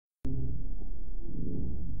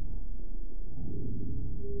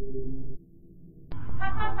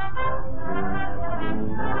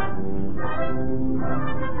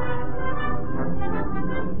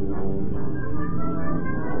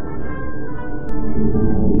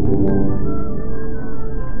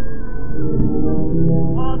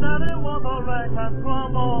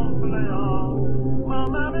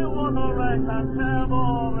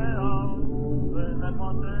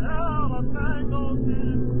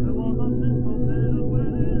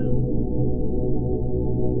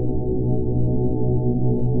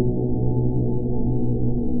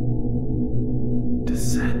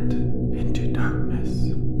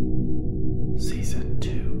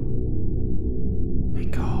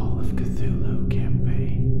of Cthulhu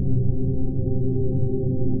campaign.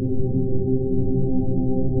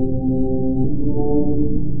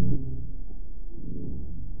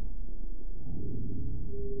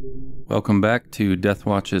 Welcome back to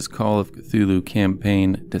Deathwatch's Call of Cthulhu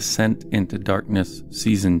campaign, Descent into Darkness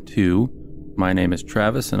Season 2. My name is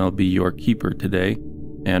Travis, and I'll be your keeper today.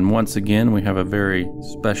 And once again, we have a very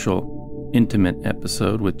special, intimate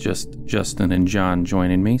episode with just Justin and John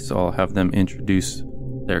joining me, so I'll have them introduce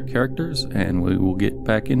their characters, and we will get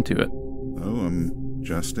back into it. Hello, I'm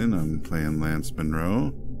Justin. I'm playing Lance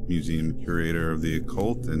Monroe, museum curator of the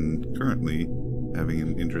occult, and currently having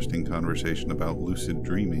an interesting conversation about lucid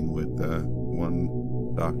dreaming with one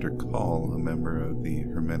Dr. Call, a member of the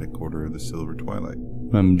Hermetic Order of the Silver Twilight.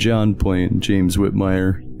 I'm John, playing James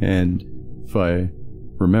Whitmire, and if I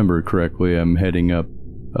remember correctly, I'm heading up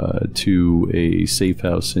to a safe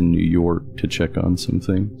house in New York to check on some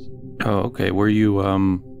things. Oh, okay. Were you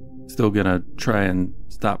still gonna try and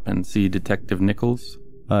stop and see Detective Nichols?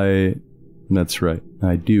 That's right.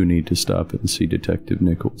 I do need to stop and see Detective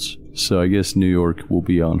Nichols. So I guess New York will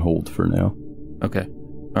be on hold for now. Okay.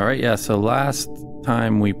 All right, yeah, so last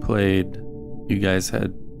time we played, you guys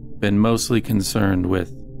had been mostly concerned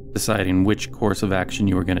with deciding which course of action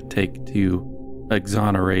you were going to take to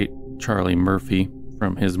exonerate Charlie Murphy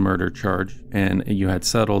from his murder charge, and you had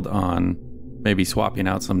settled on maybe swapping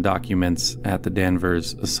out some documents at the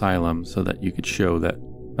Danvers Asylum so that you could show that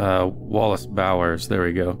Wallace Bowers, there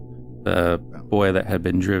we go, the boy that had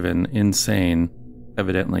been driven insane,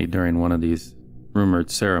 evidently during one of these rumored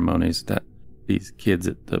ceremonies that these kids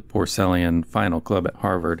at the Porcellian Final Club at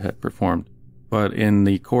Harvard had performed. But in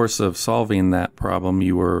the course of solving that problem,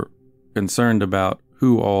 you were concerned about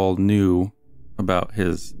who all knew about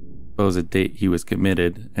his supposed date he was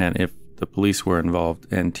committed and if the police were involved.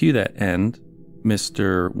 And to that end,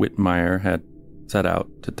 Mr. Whitmire had set out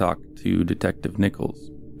to talk to Detective Nichols.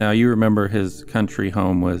 Now, you remember his country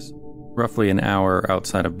home was roughly an hour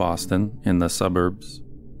outside of Boston, in the suburbs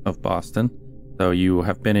of Boston. So you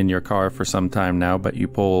have been in your car for some time now, but you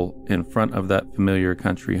pull in front of that familiar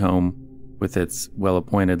country home with its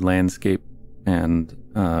well-appointed landscape and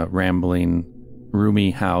rambling, roomy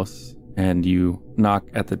house, and you knock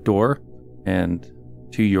at the door, and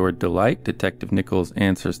to your delight, Detective Nichols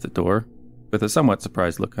answers the door with a somewhat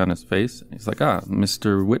surprised look on his face. He's like,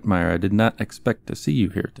 Mr. Whitmire, I did not expect to see you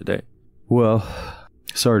here today. Well,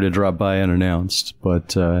 sorry to drop by unannounced,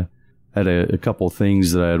 but I had a couple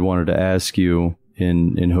things that I had wanted to ask you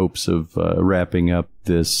in hopes of wrapping up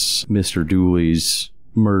this Mr. Dooley's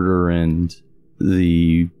murder and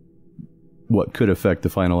what could affect the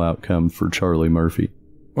final outcome for Charlie Murphy.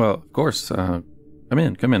 Well, of course. Come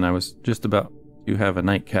in. I was just about to have a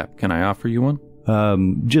nightcap. Can I offer you one?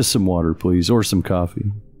 Just some water, please, or some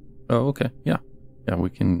coffee. Oh, okay. Yeah, we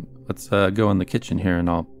can. Let's go in the kitchen here, and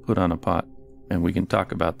I'll put on a pot, and we can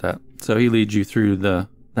talk about that. So he leads you through the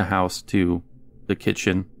house to the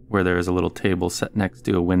kitchen, where there is a little table set next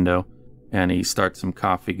to a window, and he starts some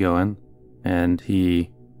coffee going, and he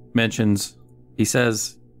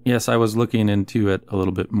says, yes, I was looking into it a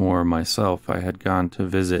little bit more myself. I had gone to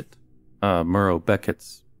visit Monroe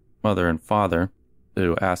Beckett's mother and father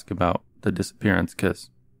to ask about the disappearance, because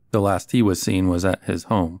the last he was seen was at his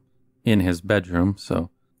home, in his bedroom, so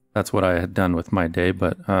that's what I had done with my day,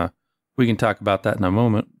 but we can talk about that in a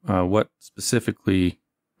moment. What specifically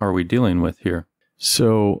are we dealing with here?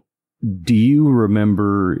 So, do you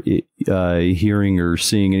remember hearing or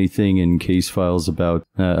seeing anything in case files about,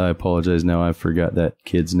 I apologize now, I forgot that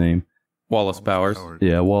kid's name. Wallace Bowers.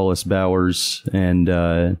 Yeah, Wallace Bowers,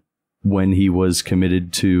 and when he was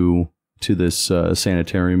committed to this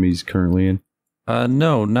sanitarium he's currently in?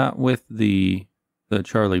 No, not with the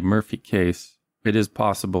Charlie Murphy case. It is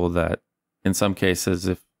possible that in some cases,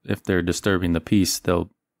 if they're disturbing the peace, they'll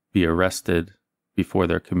be arrested before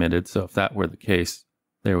they're committed. So if that were the case,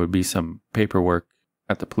 there would be some paperwork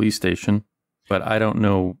at the police station. But I don't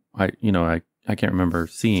know. I can't remember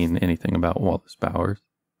seeing anything about Wallace Bowers.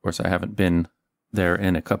 Of course, I haven't been there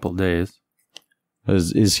in a couple days.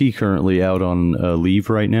 Is he currently out on leave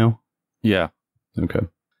right now? Yeah. Okay.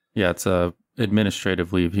 Yeah, it's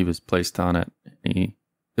administrative leave he was placed on it. He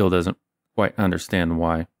still doesn't quite understand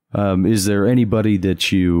why. Is there anybody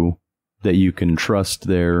that you can trust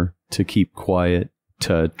there to keep quiet,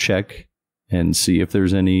 to check and see if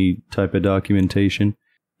there's any type of documentation?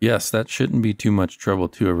 Yes, that shouldn't be too much trouble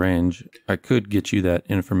to arrange. I could get you that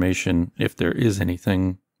information if there is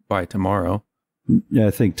anything by tomorrow. Yeah,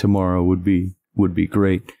 I think tomorrow would be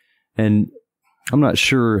great. And I'm not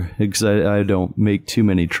sure, because I don't make too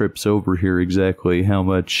many trips over here, exactly how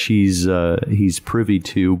much he's privy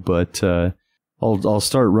to, but I'll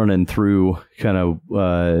start running through kind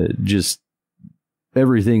of just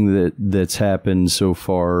everything that's happened so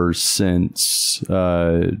far since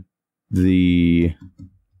the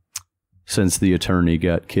attorney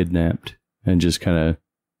got kidnapped, and just kind of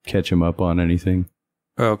catch him up on anything.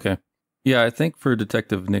 Oh, okay. Yeah, I think for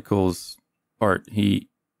Detective Nichols' part, he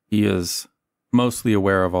is mostly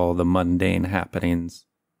aware of all the mundane happenings,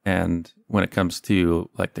 and when it comes to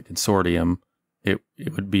like the consortium, it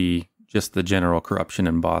would be just the general corruption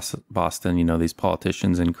in Boston, you know, these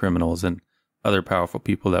politicians and criminals and other powerful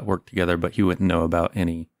people that work together, but he wouldn't know about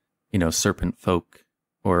any, you know, serpent folk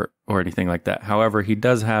or anything like that. However, he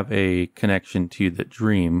does have a connection to the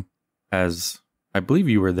dream, as I believe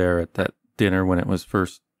you were there at that dinner when it was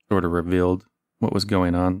first sort of revealed what was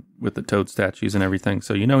going on with the toad statues and everything.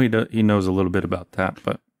 So, you know, he knows a little bit about that,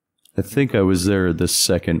 but I think I was there the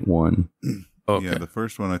second one. Okay. Yeah, the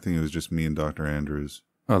first one, I think it was just me and Dr. Andrews.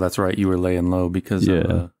 Oh, that's right. You were laying low because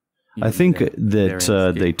of... I think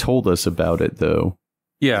that they told us about it, though.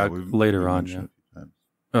 Yeah, we've later on, mentioned yeah. it a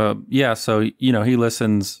few times. Yeah, so, you know, he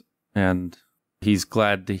listens, and he's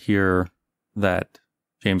glad to hear that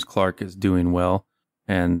James Clark is doing well,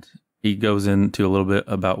 and he goes into a little bit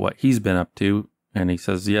about what he's been up to, and he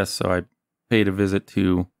says, yes, so I paid a visit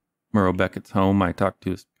to Monroe Beckett's home. I talked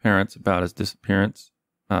to his parents about his disappearance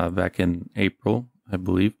back in April, I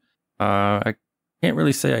believe. I can't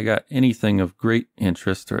really say I got anything of great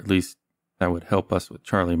interest, or at least that would help us with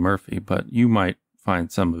Charlie Murphy, but you might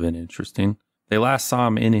find some of it interesting. They last saw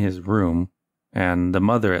him in his room, and the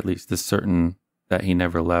mother at least is certain that he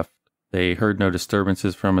never left. They heard no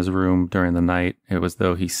disturbances from his room during the night. It was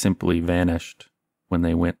though he simply vanished when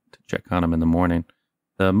they went to check on him in the morning.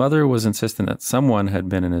 The mother was insistent that someone had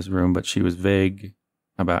been in his room, but she was vague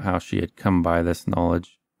about how she had come by this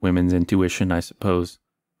knowledge. Women's intuition, I suppose.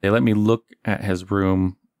 They let me look at his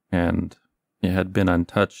room, and it had been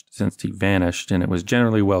untouched since he vanished, and it was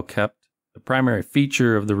generally well kept. The primary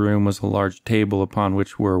feature of the room was a large table upon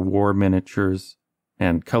which were war miniatures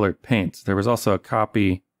and colored paints. There was also a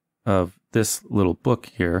copy of this little book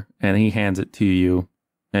here, and he hands it to you,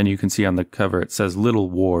 and you can see on the cover it says Little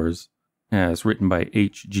Wars, and it's written by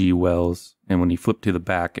H.G. Wells, and when you flip to the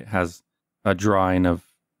back, it has a drawing of,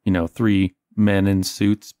 you know, 3 men in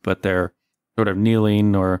suits, but they're sort of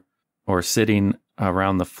kneeling or sitting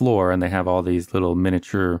around the floor, and they have all these little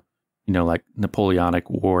miniature, you know, like Napoleonic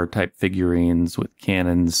War type figurines with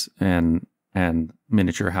cannons and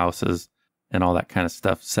miniature houses and all that kind of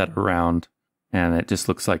stuff set around, and it just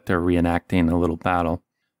looks like they're reenacting a little battle.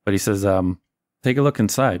 But he says, take a look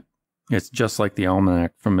inside. It's just like the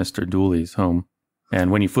almanac from Mr. Dooley's home.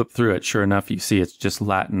 And when you flip through it, sure enough, you see it's just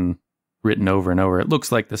Latin written over and over. It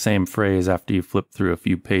looks like the same phrase after you flip through a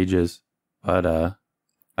few pages, but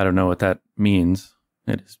I don't know what that means.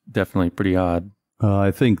 It is definitely pretty odd.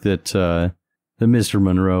 I think that Mr.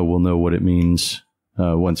 Monroe will know what it means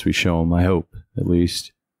once we show him, I hope, at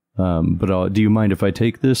least. But do you mind if I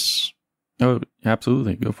take this? Oh,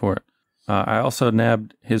 absolutely. Go for it. I also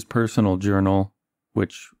nabbed his personal journal,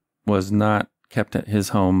 which was not kept at his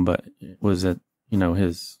home, but it was at, you know,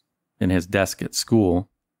 in his desk at school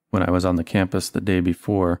when I was on the campus the day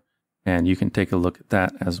before. And you can take a look at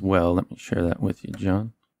that as well. Let me share that with you,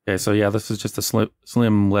 John. Okay, so yeah, this is just a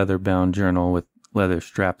slim leather-bound journal with leather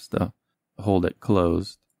straps to hold it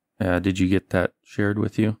closed. Did you get that shared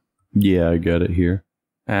with you? Yeah, I got it here.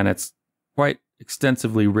 And it's quite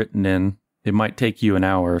extensively written in. It might take you an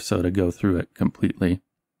hour or so to go through it completely,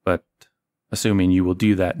 but assuming you will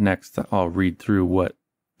do that next, I'll read through what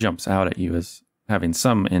jumps out at you as having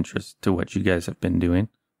some interest to what you guys have been doing.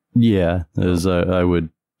 Yeah, as I would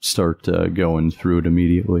start going through it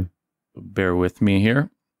immediately. Bear with me here.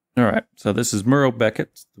 All right, so this is Monroe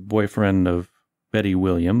Beckett, the boyfriend of Betty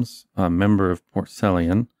Williams, a member of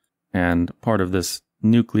Porcellian, and part of this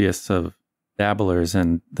nucleus of dabblers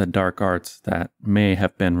in the dark arts that may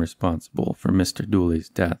have been responsible for Mr. Dooley's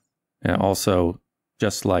death. And also,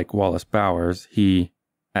 just like Wallace Bowers, he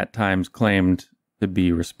at times claimed to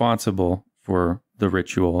be responsible for the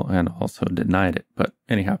ritual and also denied it. But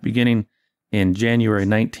anyhow, beginning in January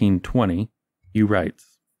 1920, he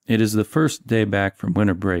writes, "It is the first day back from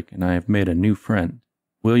winter break, and I have made a new friend,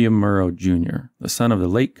 William Monroe, Jr., the son of the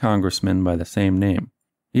late congressman by the same name.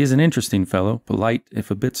 He is an interesting fellow, polite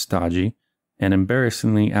if a bit stodgy, and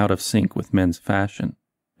embarrassingly out of sync with men's fashion.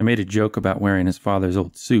 I made a joke about wearing his father's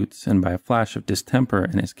old suits, and by a flash of distemper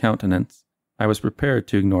in his countenance, I was prepared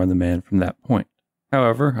to ignore the man from that point.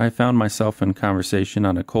 However, I found myself in conversation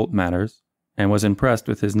on occult matters, and was impressed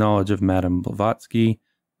with his knowledge of Madame Blavatsky,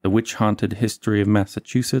 the witch-haunted history of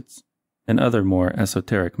Massachusetts, and other more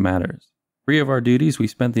esoteric matters. Free of our duties, we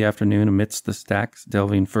spent the afternoon amidst the stacks,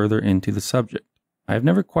 delving further into the subject. I have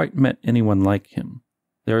never quite met anyone like him.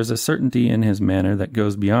 There is a certainty in his manner that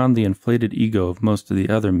goes beyond the inflated ego of most of the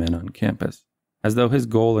other men on campus, as though his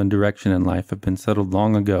goal and direction in life have been settled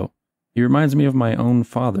long ago. He reminds me of my own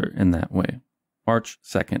father in that way. March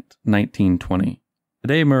 2nd, 1920.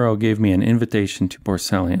 Today Monroe gave me an invitation to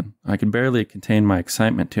Porcellian. I could barely contain my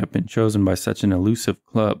excitement to have been chosen by such an elusive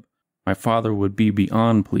club. My father would be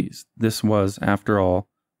beyond pleased. This was, after all,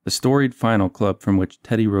 the storied final club from which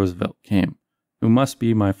Teddy Roosevelt came, who must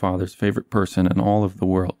be my father's favorite person in all of the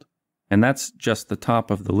world. And that's just the top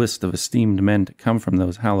of the list of esteemed men to come from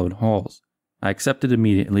those hallowed halls. I accepted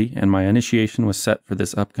immediately, and my initiation was set for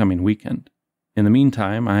this upcoming weekend. In the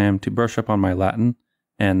meantime, I am to brush up on my Latin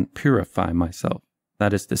and purify myself.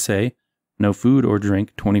 That is to say, no food or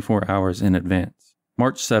drink 24 hours in advance.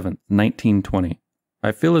 March 7th, 1920.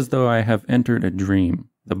 I feel as though I have entered a dream.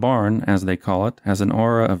 The barn, as they call it, has an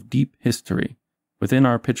aura of deep history. Within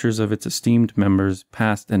are pictures of its esteemed members,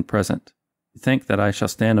 past and present. To think that I shall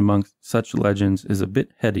stand amongst such legends is a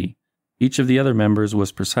bit heady. Each of the other members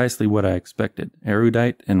was precisely what I expected,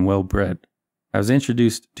 erudite and well-bred. I was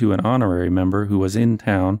introduced to an honorary member who was in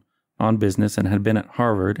town on business and had been at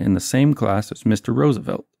Harvard in the same class as Mr.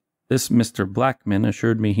 Roosevelt. This Mr. Blackman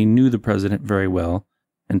assured me he knew the president very well,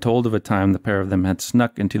 and told of a time the pair of them had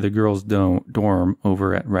snuck into the girls' dorm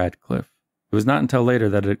over at Radcliffe. It was not until later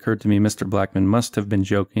that it occurred to me Mr. Blackman must have been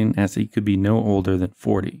joking, as he could be no older than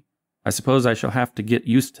 40. I suppose I shall have to get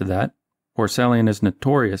used to that. Porcellian is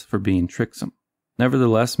notorious for being tricksome.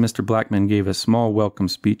 Nevertheless, Mr. Blackman gave a small welcome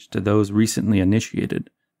speech to those recently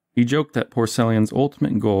initiated. He joked that Porcellian's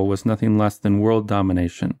ultimate goal was nothing less than world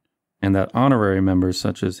domination, and that honorary members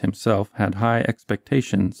such as himself had high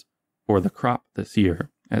expectations for the crop this year,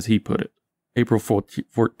 as he put it. April 14th,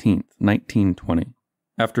 1920.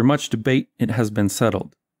 After much debate, it has been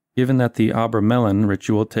settled. Given that the Abramelin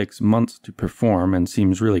ritual takes months to perform and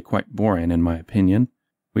seems really quite boring in my opinion,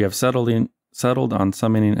 we have settled on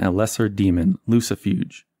summoning a lesser demon,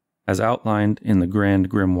 Lucifuge, as outlined in the Grand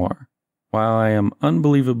Grimoire. While I am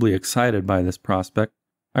unbelievably excited by this prospect,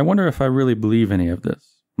 I wonder if I really believe any of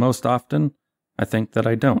this. Most often, I think that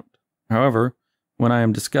I don't. However, when I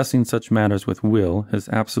am discussing such matters with Will, his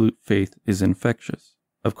absolute faith is infectious.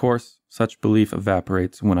 Of course, such belief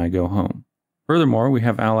evaporates when I go home. Furthermore, we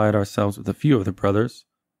have allied ourselves with a few of the brothers.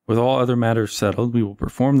 With all other matters settled, we will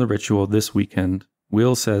perform the ritual this weekend.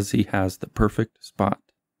 Will says he has the perfect spot.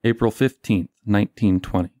 April 15th,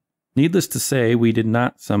 1920. Needless to say, we did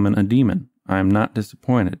not summon a demon. I am not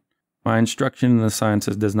disappointed. My instruction in the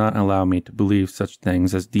sciences does not allow me to believe such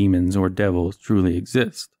things as demons or devils truly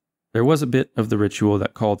exist. There was a bit of the ritual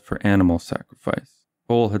that called for animal sacrifice.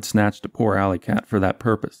 Cole had snatched a poor alley cat for that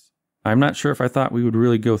purpose. I am not sure if I thought we would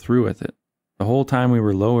really go through with it. The whole time we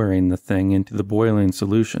were lowering the thing into the boiling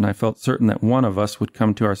solution, I felt certain that one of us would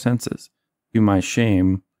come to our senses. To my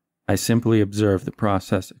shame, I simply observed the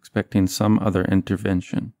process, expecting some other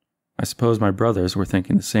intervention. I suppose my brothers were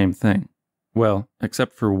thinking the same thing. Well,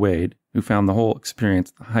 except for Wade, who found the whole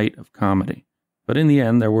experience the height of comedy. But in the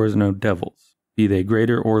end, there were no devils, be they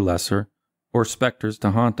greater or lesser, or specters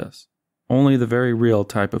to haunt us. Only the very real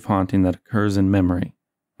type of haunting that occurs in memory.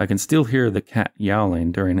 I can still hear the cat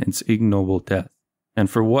yowling during its ignoble death. And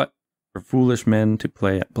for what? For foolish men to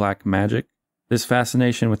play at black magic? This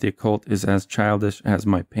fascination with the occult is as childish as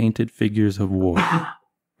my painted figures of war.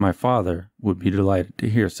 My father would be delighted to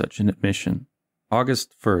hear such an admission.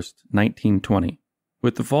 August 1st, 1920.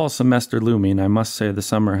 With the fall semester looming, I must say the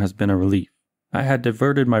summer has been a relief. I had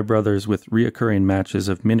diverted my brothers with reoccurring matches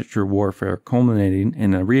of miniature warfare culminating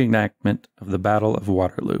in a reenactment of the Battle of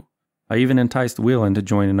Waterloo. I even enticed Will into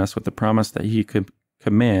joining us with the promise that he could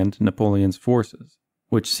command Napoleon's forces,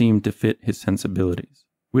 which seemed to fit his sensibilities.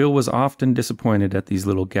 Will was often disappointed at these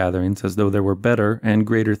little gatherings, as though there were better and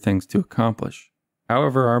greater things to accomplish.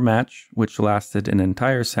 However, our match, which lasted an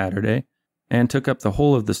entire Saturday, and took up the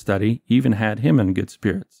whole of the study, even had him in good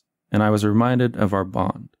spirits, and I was reminded of our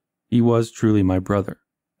bond. He was truly my brother.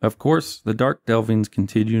 Of course, the dark delvings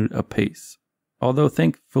continued apace, although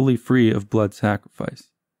thankfully free of blood sacrifice.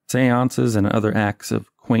 Seances and other acts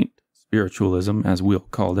of quaint spiritualism, as Will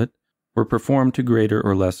called it, were performed to greater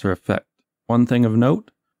or lesser effect. One thing of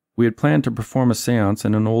note, we had planned to perform a seance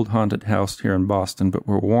in an old haunted house here in Boston, but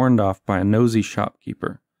were warned off by a nosy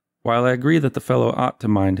shopkeeper. While I agree that the fellow ought to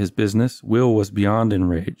mind his business, Will was beyond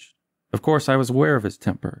enraged. Of course, I was aware of his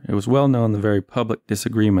temper. It was well known the very public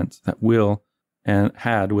disagreements that Will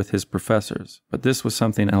had with his professors, but this was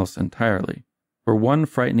something else entirely. For one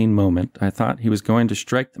frightening moment, I thought he was going to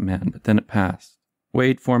strike the man, but then it passed.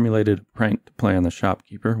 Wade formulated a prank to play on the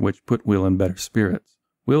shopkeeper, which put Will in better spirits.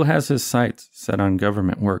 Will has his sights set on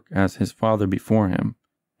government work, as his father before him,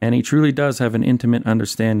 and he truly does have an intimate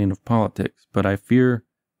understanding of politics, but I fear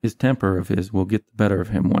his temper of his will get the better of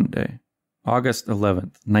him one day. August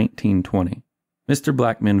 11th, 1920. Mr.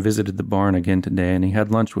 Blackman visited the barn again today, and he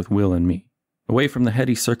had lunch with Will and me. Away from the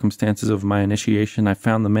heady circumstances of my initiation, I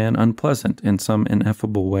found the man unpleasant in some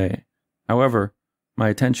ineffable way. However, my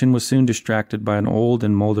attention was soon distracted by an old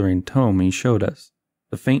and moldering tome he showed us.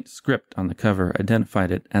 The faint script on the cover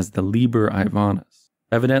identified it as the Liber Ivanus.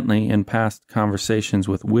 Evidently, in past conversations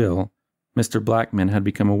with Will, Mr. Blackman had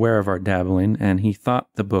become aware of our dabbling, and he thought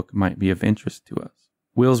the book might be of interest to us.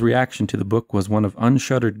 Will's reaction to the book was one of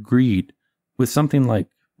unshuttered greed, with something like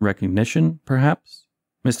recognition, perhaps?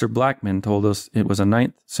 Mr. Blackman told us it was a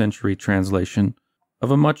 9th century translation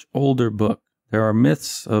of a much older book. There are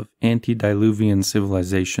myths of antediluvian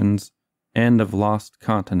civilizations and of lost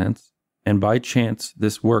continents, and by chance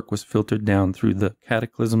this work was filtered down through the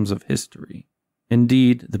cataclysms of history.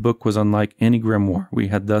 Indeed, the book was unlike any grimoire we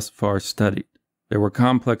had thus far studied. There were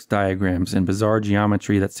complex diagrams and bizarre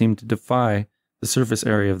geometry that seemed to defy the surface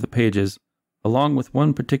area of the pages, along with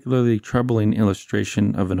one particularly troubling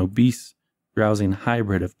illustration of an obese, drowsing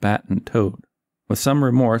hybrid of bat and toad. With some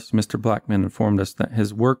remorse, Mr. Blackman informed us that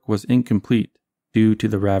his work was incomplete due to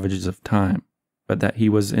the ravages of time, but that he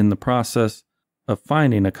was in the process of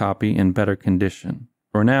finding a copy in better condition.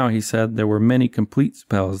 For now, he said, there were many complete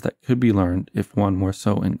spells that could be learned if one were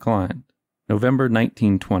so inclined. November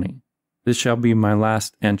 1920. This shall be my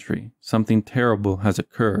last entry. Something terrible has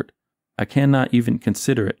occurred. I cannot even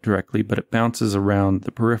consider it directly, but it bounces around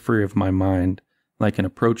the periphery of my mind like an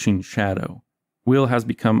approaching shadow. Will has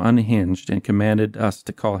become unhinged and commanded us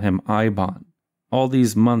to call him Ibon. All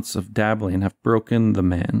these months of dabbling have broken the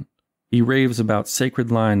man. He raves about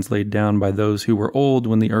sacred lines laid down by those who were old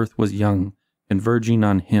when the earth was young, converging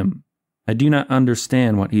on him. I do not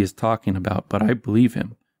understand what he is talking about, but I believe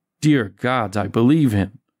him. Dear gods, I believe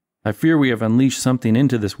him. I fear we have unleashed something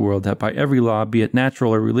into this world that by every law, be it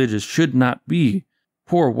natural or religious, should not be.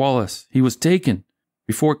 Poor Wallace, he was taken.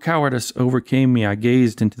 Before cowardice overcame me, I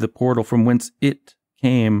gazed into the portal from whence it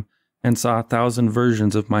came and saw 1,000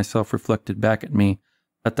 versions of myself reflected back at me,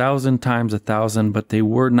 1,000 times 1,000, but they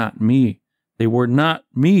were not me. They were not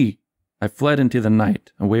me. I fled into the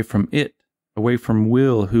night, away from it, away from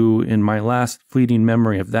Will, who, in my last fleeting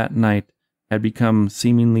memory of that night, had become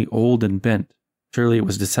seemingly old and bent. Surely it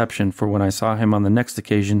was deception, for when I saw him on the next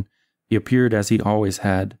occasion, he appeared as he always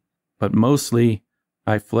had. But mostly,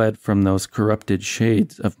 I fled from those corrupted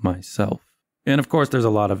shades of myself. And of course, there's a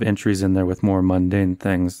lot of entries in there with more mundane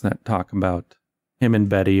things that talk about him and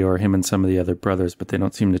Betty or him and some of the other brothers, but they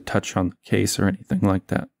don't seem to touch on the case or anything like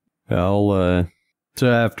that. So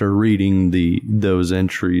after reading those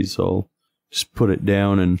entries, I'll just put it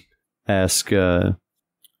down and ask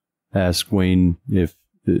Wayne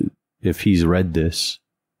if he's read this.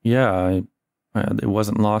 Yeah, it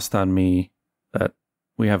wasn't lost on me that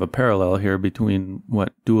we have a parallel here between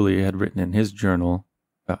what Dooley had written in his journal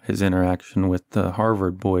about his interaction with the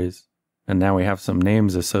Harvard boys, and now we have some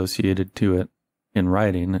names associated to it, in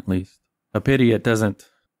writing at least. A pity it doesn't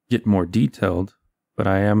get more detailed, but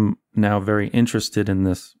I am now very interested in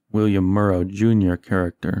this William Monroe Jr.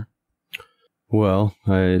 character. Well,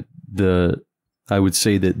 I would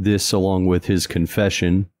say that this, along with his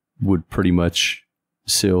confession, would pretty much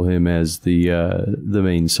seal him as the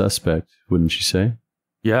main suspect, wouldn't you say?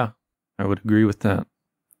 Yeah, I would agree with that.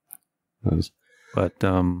 But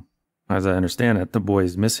as I understand it, the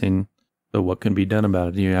boy's missing. So what can be done about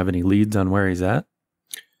it? Do you have any leads on where he's at?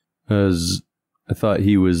 As I thought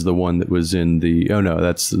he was the one that was in the... Oh, no,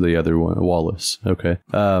 that's the other one, Wallace. Okay.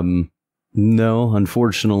 No,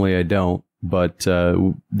 unfortunately, I don't. But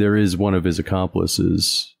there is one of his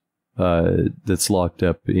accomplices that's locked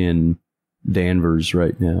up in Danvers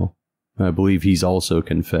right now. I believe he's also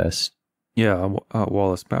confessed. Yeah,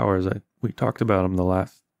 Wallace Powers. We talked about him the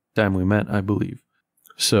last time we met, I believe.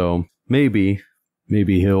 So maybe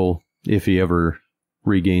he'll, if he ever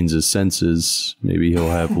regains his senses, maybe he'll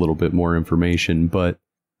have a little bit more information. But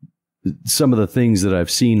some of the things that I've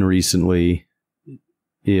seen recently,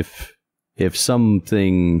 if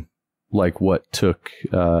something like what took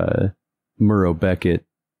Murrow Beckett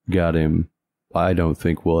got him, I don't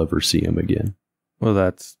think we'll ever see him again. Well,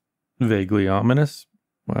 that's vaguely ominous.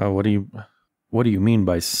 What do you mean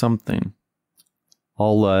by something?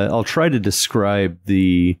 I'll try to describe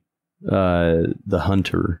the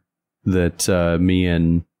hunter that me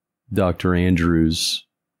and Dr. Andrews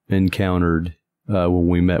encountered when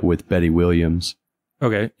we met with Betty Williams.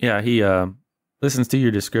 Okay, yeah, he listens to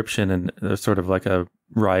your description, and there's sort of like a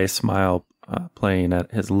wry smile playing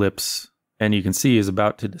at his lips, and you can see he's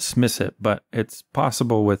about to dismiss it, but it's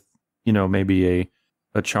possible with, maybe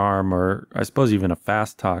a charm, or I suppose even a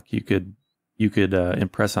fast talk, you could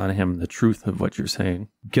impress on him the truth of what you're saying.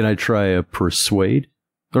 Can I try a persuade?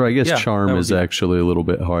 Or I guess Yeah, charm is actually a little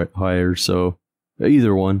bit higher, so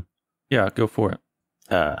either one. Yeah, go for it.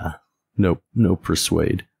 No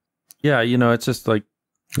persuade. Yeah, it's just like...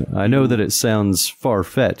 I know that it sounds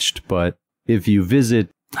far-fetched, but if you visit...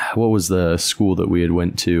 What was the school that we had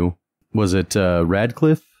went to? Was it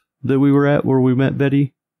Radcliffe that we were at where we met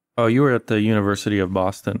Betty? Oh, you were at the University of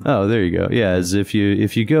Boston. Oh, there you go. Yeah, as if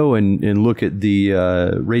you go and look at the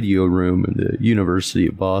radio room in the University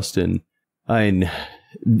of Boston,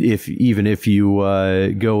 if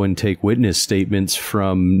you go and take witness statements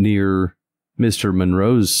from near Mr.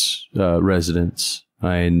 Monroe's residence,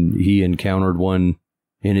 and he encountered one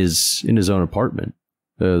in his own apartment.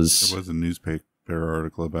 There was a newspaper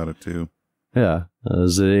article about it too. Yeah,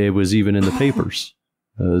 it was even in the papers.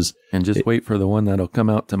 And just wait for the one that'll come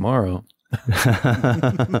out tomorrow.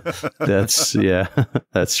 That's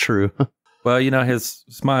true. Well, his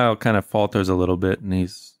smile kind of falters a little bit,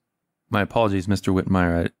 and my apologies, Mr.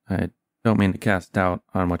 Whitmire. I don't mean to cast doubt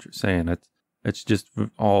on what you're saying. It's just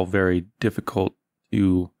all very difficult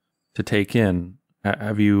to take in.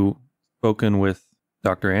 Have you spoken with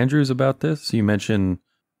Dr. Andrews about this? You mentioned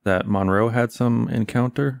that Monroe had some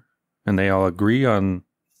encounter, and they all agree on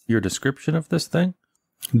your description of this thing?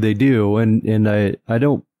 They do, and I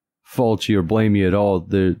don't fault you or blame you at all.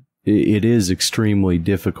 It is extremely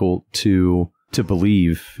difficult to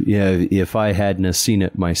believe. Yeah, if I hadn't seen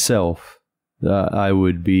it myself, I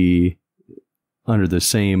would be under the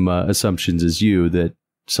same assumptions as you, that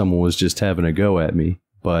someone was just having a go at me.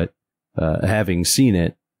 But having seen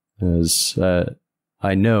it, as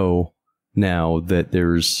I know now that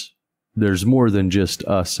there's more than just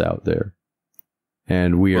us out there,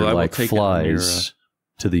 and we are like flies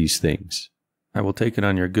to these things. I will take it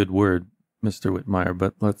on your good word, Mr. Whitmire,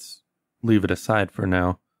 but let's leave it aside for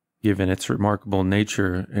now, given its remarkable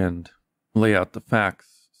nature, and lay out the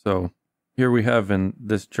facts. So here we have in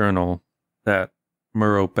this journal that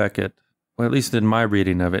Monroe Beckett, well, at least in my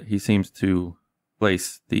reading of it, he seems to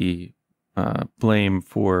place the blame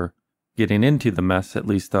for getting into the mess at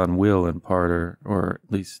least on Will in part, or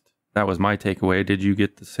at least that was my takeaway. Did you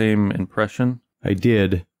get the same impression? I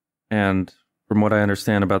did. And from what I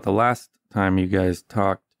understand about the last time you guys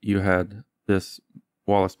talked, you had this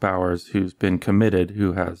Wallace Bowers who's been committed,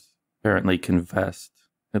 who has apparently confessed.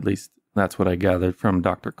 At least that's what I gathered from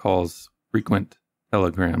Dr. Call's frequent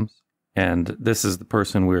telegrams. And this is the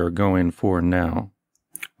person we are going for now.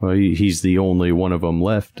 Well, he's the only one of them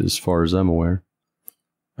left, as far as I'm aware.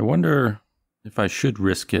 I wonder if I should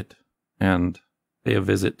risk it and pay a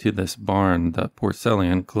visit to this barn, the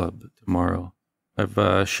Porcellian Club, tomorrow.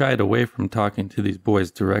 I've shied away from talking to these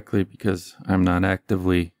boys directly because I'm not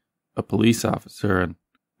actively a police officer, and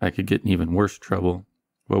I could get in even worse trouble.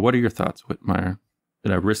 Well, what are your thoughts, Whitmire?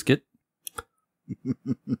 Did I risk it?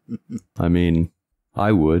 I mean,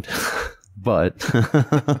 I would, but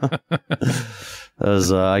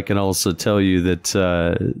as I can also tell you that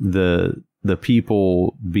the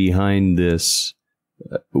people behind this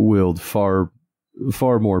wield far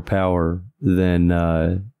more power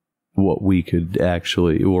than what we could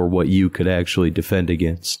actually, or what you could actually defend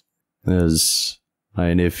against.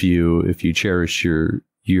 And if you cherish your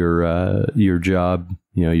job,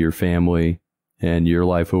 your family, and your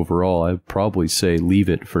life overall, I'd probably say leave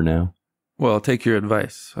it for now. Well, I'll take your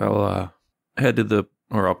advice. I'll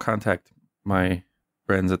I'll contact my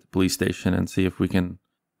friends at the police station and see if we can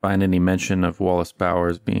find any mention of Wallace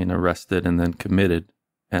Bowers being arrested and then committed,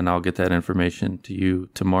 and I'll get that information to you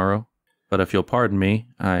tomorrow. But if you'll pardon me,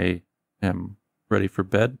 I am ready for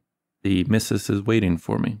bed. The missus is waiting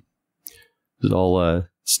for me. I'll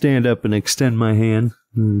stand up and extend my hand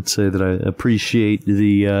and say that I appreciate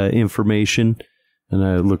the information, and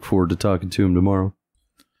I look forward to talking to him tomorrow.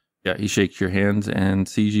 Yeah, he shakes your hands and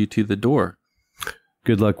sees you to the door.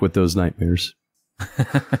 Good luck with those nightmares.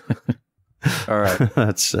 All right.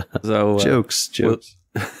 That's jokes.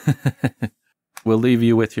 We'll leave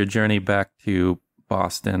you with your journey back to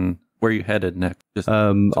Boston. Where are you headed next? Just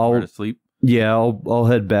somewhere to sleep? Yeah, I'll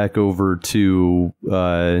head back over to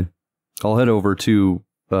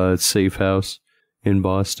Safe House in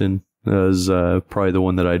Boston. That was probably the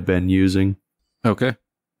one that I'd been using. Okay.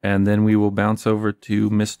 And then we will bounce over to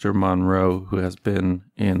Mr. Monroe, who has been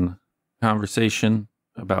in conversation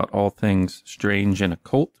about all things strange and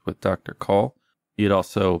occult with Dr. Call. He had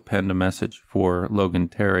also penned a message for Logan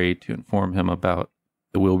Terry to inform him about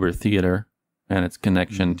the Wilbur Theater and its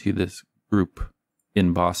connection to this group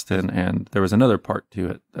in Boston. And there was another part to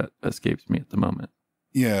it that escapes me at the moment.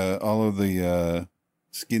 Yeah, all of the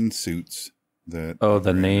skin suits that... Oh,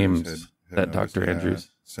 Dr. the names Andrews had that noticed. Dr. Andrews...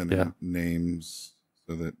 Sending names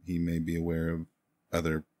so that he may be aware of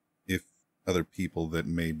other people that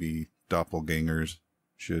may be doppelgangers,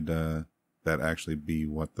 should that actually be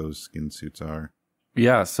what those skin suits are.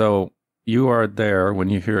 Yeah, so you are there when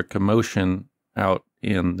you hear a commotion out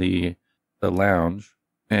in the lounge,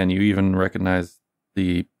 and you even recognize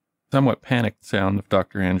the somewhat panicked sound of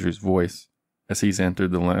Dr. Andrews' voice as he's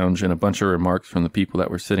entered the lounge, and a bunch of remarks from the people that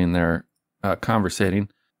were sitting there conversating,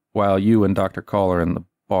 while you and Dr. Call are in the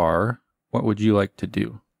bar. What would you like to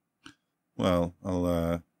do? Well, I'll,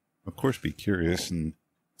 of course, be curious and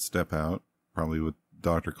step out, probably with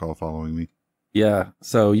Dr. Call following me. Yeah,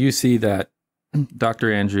 so you see that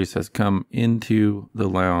Dr. Andrews has come into the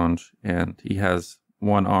lounge, and he has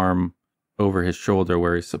one arm over his shoulder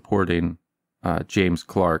where he's supporting James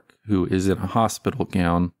Clark, who is in a hospital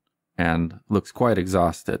gown and looks quite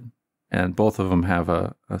exhausted. And both of them have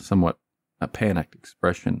a somewhat panicked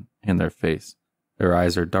expression in their face. Their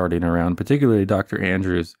eyes are darting around. Particularly Dr.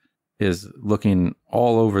 Andrews is looking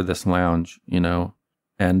all over this lounge, and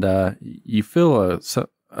you feel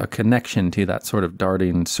a connection to that sort of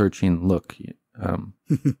darting, searching look.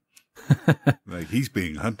 Like he's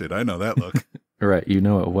being hunted. I know that look. Right, you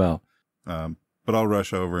know it well. But I'll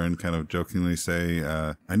rush over and kind of jokingly say,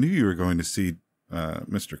 I knew you were going to see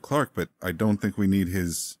Mr. Clark, but I don't think we need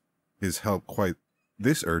his help quite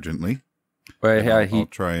this urgently. Well, yeah, I'll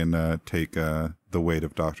try and take the weight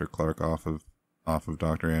of Dr. Clark off of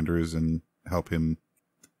Dr. Andrews and help him,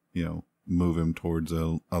 move him towards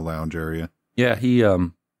a lounge area. Yeah, he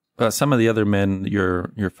some of the other men,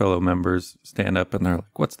 your fellow members, stand up and they're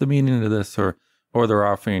like, "What's the meaning of this?" Or they're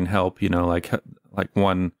offering help. Like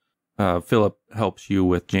one Philip helps you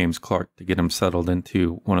with James Clark to get him settled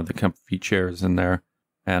into one of the comfy chairs in there,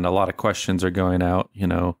 and a lot of questions are going out,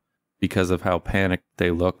 because of how panicked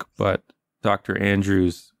they look. But Dr.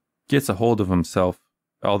 Andrews gets a hold of himself,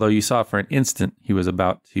 although you saw for an instant he was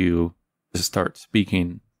about to start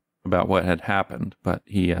speaking about what had happened, but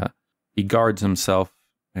he guards himself,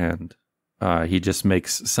 and he just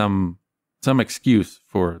makes some excuse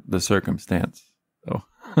for the circumstance. So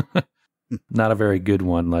not a very good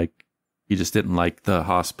one. Like, he just didn't like the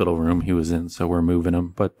hospital room he was in, so we're moving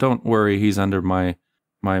him. But don't worry, he's under my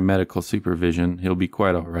medical supervision. He'll be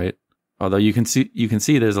quite all right. Although you can see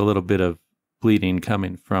there's a little bit of bleeding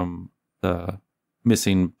coming from the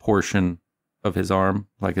missing portion of his arm,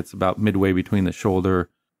 like it's about midway between the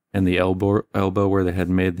shoulder and the elbow where they had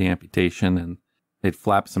made the amputation, and they'd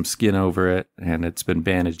flapped some skin over it, and it's been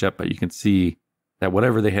bandaged up, but you can see that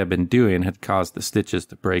whatever they had been doing had caused the stitches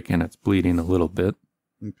to break, and it's bleeding a little bit.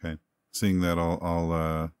 Okay. Seeing that,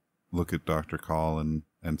 I'll look at Dr. Call and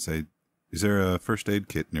say, is there a first aid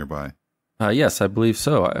kit nearby? Yes, I believe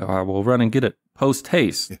so. I will run and get it post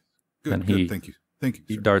haste. Yeah. Good, And good. Thank you. Thank you,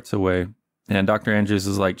 He sir. darts away. And Dr. Andrews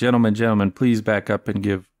is like, gentlemen, please back up and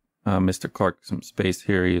give Mr. Clark some space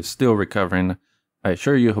here. He is still recovering. I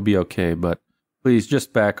assure you he'll be okay, but please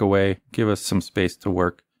just back away. Give us some space to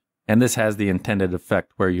work. And this has the intended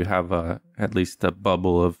effect where you have at least a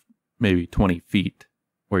bubble of maybe 20 feet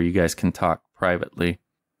where you guys can talk privately.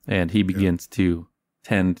 And he begins to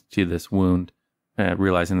tend to this wound,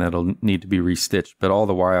 realizing that it'll need to be restitched. But all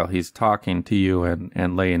the while, he's talking to you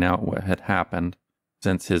and laying out what had happened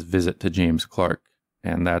since his visit to James Clark.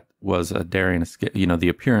 And that was a daring escape, the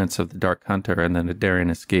appearance of the Dark Hunter, and then a daring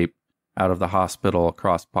escape out of the hospital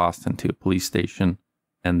across Boston to a police station,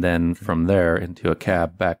 and then from there into a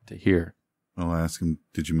cab back to here. I'll ask him,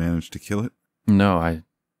 did you manage to kill it? No,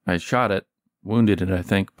 I shot it, wounded it, I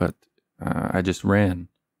think, but I just ran.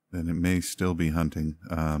 Then it may still be hunting.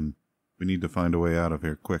 We need to find a way out of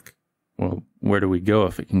here quick. Well, where do we go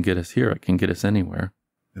if it can get us here? It can get us anywhere.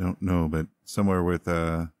 I don't know, but somewhere with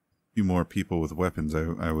a few more people with weapons,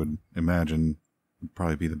 I would imagine would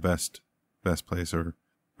probably be the best place, or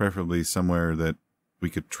preferably somewhere that we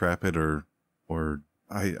could trap it, or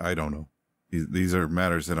I don't know. These are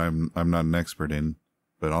matters that I'm not an expert in,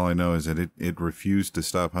 but all I know is that it refused to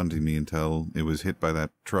stop hunting me until it was hit by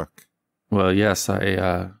that truck. Well, yes,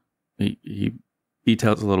 he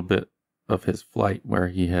details a little bit of his flight where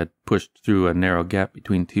he had pushed through a narrow gap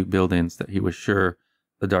between two buildings that he was sure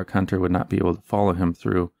the Dark Hunter would not be able to follow him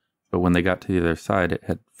through. But when they got to the other side, it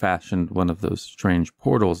had fashioned one of those strange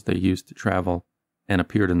portals they used to travel and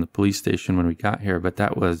appeared in the police station when we got here. But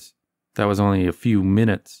that was only a few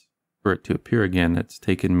minutes for it to appear again. It's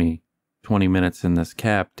taken me 20 minutes in this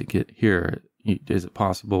cab to get here. Is it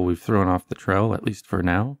possible we've thrown off the trail, at least for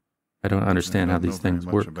now? I don't understand how don't know these things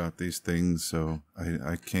very much work. about these things, so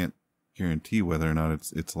I can't guarantee whether or not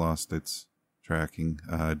it's lost its tracking.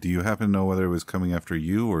 Do you happen to know whether it was coming after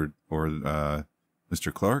you or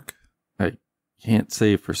Mr. Clark? I can't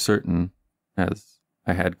say for certain, as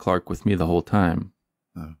I had Clark with me the whole time.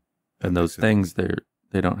 And those things,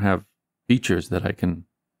 they don't have features that I can't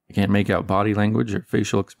make out body language or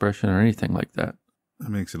facial expression or anything like that. That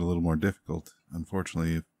makes it a little more difficult.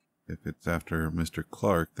 Unfortunately, if it's after Mr.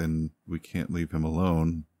 Clark, then we can't leave him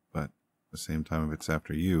alone. But at the same time, if it's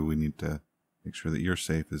after you, we need to make sure that you're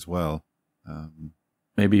safe as well.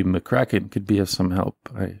 Maybe McCracken could be of some help.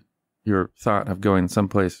 Your thought of going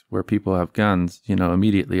someplace where people have guns,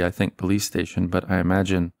 immediately I think police station, but I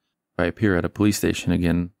imagine if I appear at a police station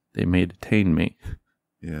again, they may detain me.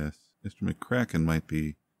 Yes, Mr. McCracken might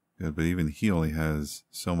be good, but even he only has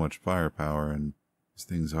so much firepower, and these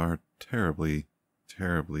things are terribly,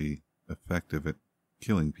 terribly effective at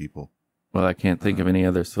killing people. Well, I can't think of any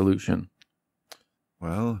other solution.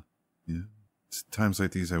 Well, yeah. It's times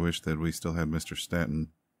like these I wish that we still had Mr. Stanton.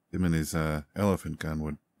 Him and his elephant gun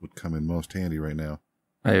would come in most handy right now.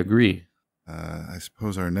 I agree. I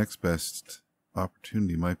suppose our next best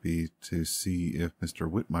opportunity might be to see if Mr.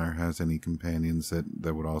 Whitmire has any companions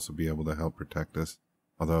that would also be able to help protect us.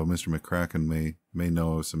 Although Mr. McCracken may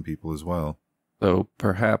know of some people as well. So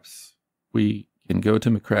perhaps we can go to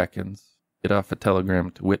McCracken's, get off a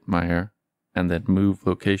telegram to Whitmire, and then move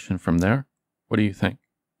location from there? What do you think?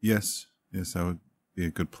 Yes, that would be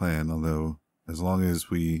a good plan, although as long as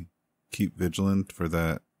we keep vigilant for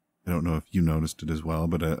that, I don't know if you noticed it as well,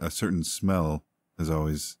 but a certain smell has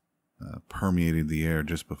always permeated the air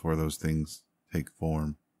just before those things take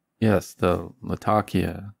form. Yes, the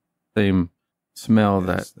Latakia, same smell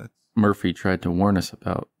that Murphy tried to warn us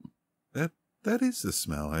about. That is the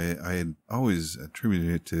smell. I had always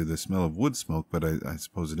attributed it to the smell of wood smoke, but I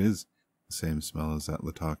suppose it is the same smell as that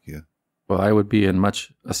Latakia. Well, I would be in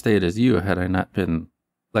much a state as you had I not been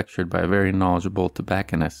lectured by a very knowledgeable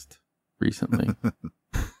tobacconist recently.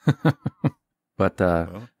 But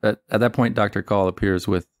at that point, Dr. Call appears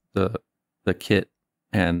with the kit,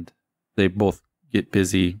 and they both get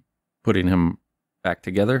busy putting him back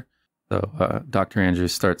together. So Dr.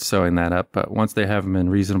 Andrews starts sewing that up. But once they have him in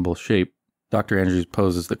reasonable shape, Dr. Andrews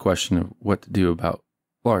poses the question of what to do about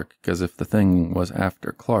Clark, because if the thing was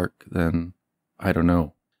after Clark, then I don't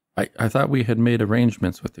know. I thought we had made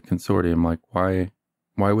arrangements with the consortium. Like, why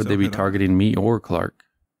would they be targeting me or Clark?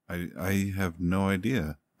 I have no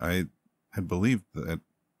idea. I had believed that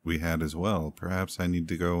we had as well. Perhaps I need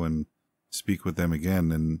to go and speak with them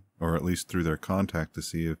again, or at least through their contact, to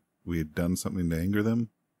see if we had done something to anger them.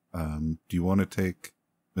 Do you want to take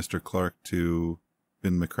Mr. Clark to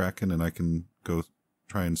Ben McCracken, and I can go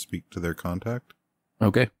try and speak to their contact?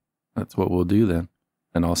 Okay, that's what we'll do then.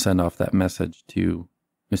 And I'll send off that message to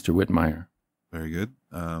Mr. Whitmire. Very good.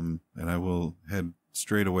 And I will head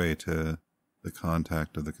straight away to the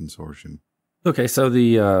contact of the consortium. Okay, so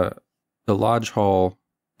the lodge hall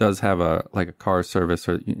does have a car service,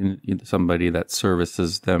 or somebody that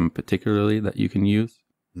services them particularly that you can use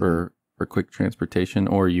for quick transportation,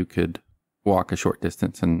 or you could walk a short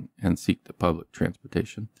distance and seek the public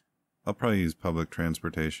transportation. I'll probably use public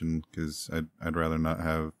transportation because I'd rather not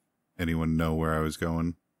have anyone know where I was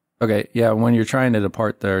going. Okay, yeah, when you're trying to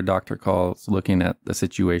depart there, Dr. Call's looking at the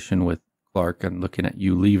situation with Clark and looking at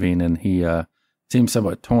you leaving, and he seems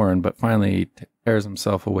somewhat torn, but finally he tears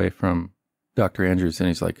himself away from Dr. Andrews, and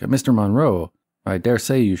he's like, Mr. Monroe, I dare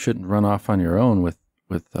say you shouldn't run off on your own with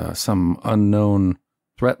some unknown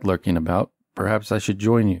threat lurking about. Perhaps I should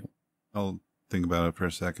join you. I'll think about it for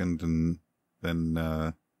a second, and then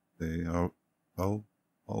I'll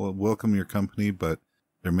welcome your company, but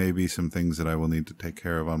there may be some things that I will need to take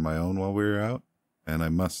care of on my own while we're out, and I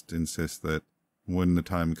must insist that when the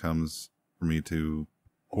time comes for me to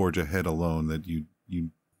forge ahead alone, that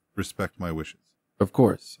you respect my wishes. Of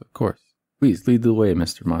course. Please lead the way,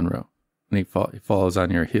 Mr. Monroe. And he follows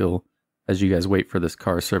on your heel as you guys wait for this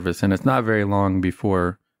car service, and it's not very long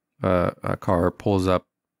before a car pulls up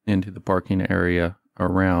into the parking area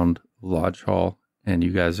around Lodge Hall, and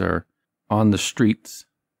you guys are on the streets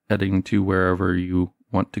heading to wherever you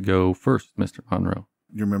want to go first, Mr. Monroe.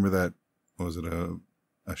 You remember that, was it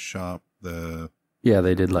a shop? Yeah,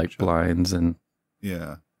 they did like blinds and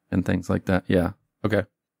things like that. Yeah. Okay.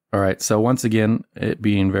 All right. So once again, it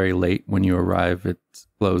being very late when you arrive, it's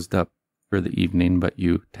closed up for the evening, but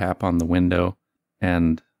you tap on the window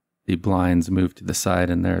and the blinds move to the side,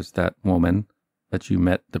 and there's that woman that you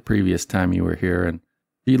met the previous time you were here, and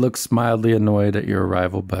she looks mildly annoyed at your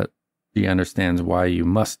arrival, but she understands why you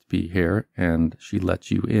must be here, and she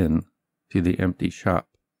lets you in to the empty shop.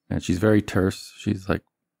 And she's very terse. She's like,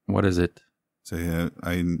 what is it? Say,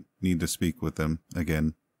 I need to speak with them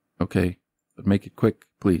again. Okay, but make it quick,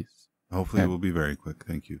 please. Hopefully Okay. it will be very quick.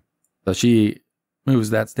 Thank you. So she moves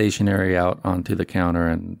that stationery out onto the counter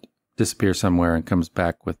and disappears somewhere and comes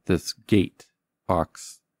back with this gate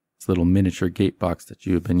box, this little miniature gate box that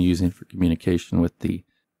you have been using for communication with the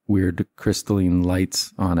weird crystalline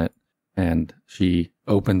lights on it. And she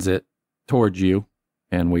opens it towards you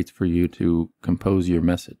and waits for you to compose your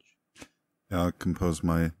message. I'll compose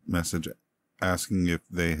my message asking if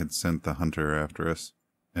they had sent the hunter after us.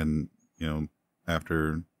 And,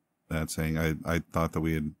 after that saying, I thought that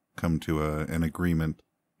we had come to an agreement.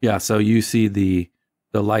 Yeah, so you see the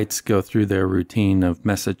lights go through their routine of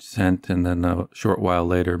message sent, and then a short while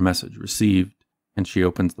later, message received. And she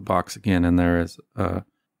opens the box again, and there is a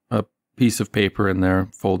piece of paper in there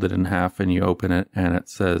folded in half, and you open it, and it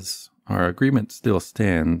says, "Our agreement still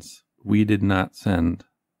stands. We did not send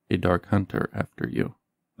a dark hunter after you."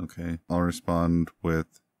 Okay. I'll respond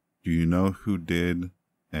with, do you know who did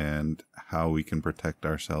and how we can protect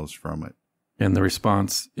ourselves from it? And the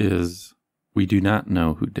response is, "We do not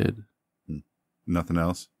know who did." Nothing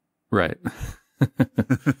else? Right.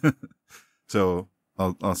 So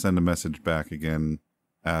I'll send a message back again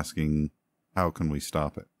asking, how can we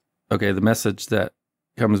stop it? Okay, the message that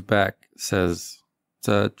comes back says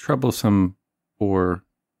it's troublesome for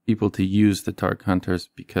people to use the Dark Hunters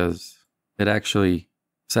because it actually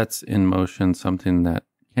sets in motion something that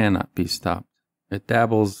cannot be stopped. It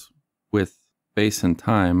dabbles with space and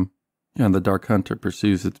time, and the Dark Hunter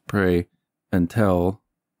pursues its prey until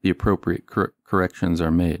the appropriate corrections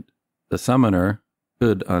are made. The summoner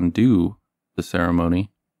could undo the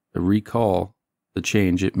ceremony to recall the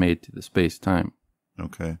change it made to the space-time.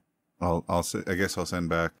 Okay. I guess I'll send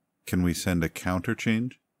back, can we send a counter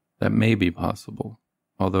change? That may be possible,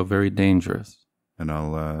 although very dangerous. And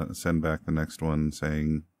I'll send back the next one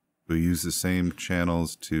saying, we use the same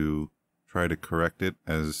channels to try to correct it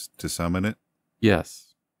as to summon it?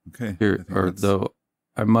 Yes. Okay. Though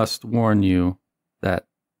I must warn you that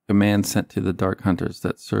commands sent to the Dark Hunters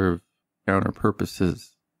that serve counter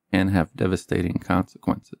purposes can have devastating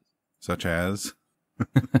consequences. Such as?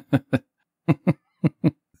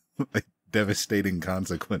 Like, devastating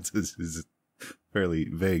consequences is a fairly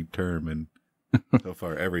vague term, and so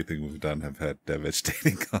far everything we've done have had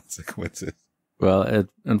devastating consequences. Well,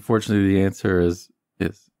 unfortunately, the answer is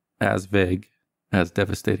as vague as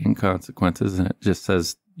devastating consequences, and it just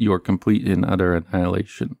says your complete and utter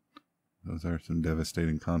annihilation. Those are some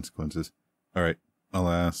devastating consequences. All right, I'll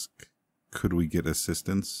ask, could we get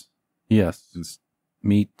assistance? Yes.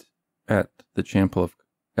 Meet at the Chapel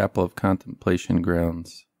of Contemplation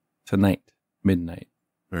grounds tonight, midnight.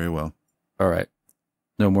 Very well. All right.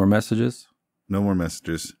 No more messages? No more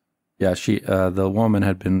messages. Yeah, the woman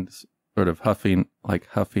had been sort of huffing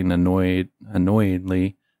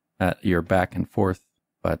annoyedly at your back and forth,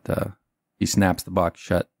 but he snaps the box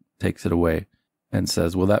shut, takes it away, and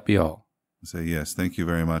says, "Will that be all?" I say, yes, thank you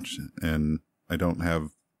very much. And I don't have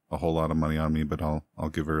a whole lot of money on me, but I'll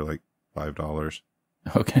give her like $5.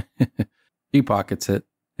 Okay. He pockets it,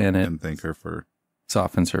 and thank her for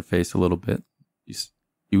softens her face a little bit.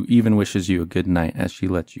 You even wishes you a good night as she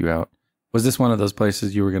lets you out. Was this one of those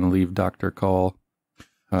places you were going to leave Dr. Call?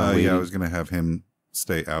 Yeah, I was going to have him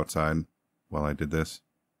stay outside while I did this.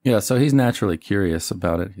 Yeah, so he's naturally curious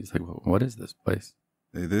about it. He's like, well, what is this place?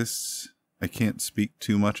 I can't speak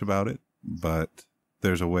too much about it, but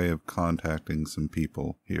there's a way of contacting some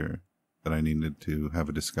people here that I needed to have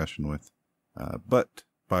a discussion with. But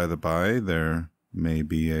by the by, there may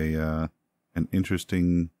be an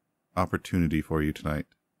interesting opportunity for you tonight.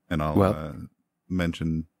 And I'll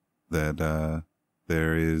mention that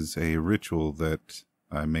there is a ritual that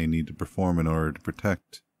I may need to perform in order to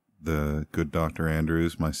protect the good Dr.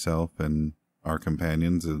 Andrews, myself, and our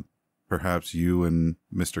companions, perhaps you and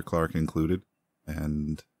Mr. Clark included.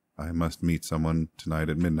 And I must meet someone tonight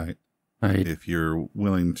at midnight. Right. If you're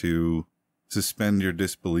willing to suspend your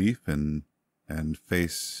disbelief and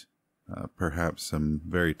face perhaps some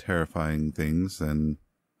very terrifying things, then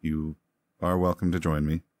you are welcome to join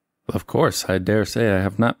me. Of course, I dare say I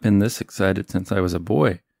have not been this excited since I was a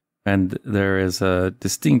boy. And there is a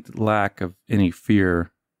distinct lack of any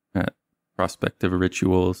fear at prospective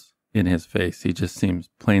rituals in his face. He just seems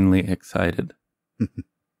plainly excited.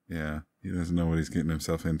 Yeah, he doesn't know what he's getting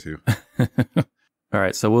himself into. All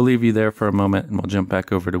right, so we'll leave you there for a moment, and we'll jump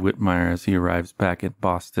back over to Whitmire as he arrives back in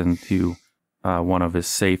Boston to one of his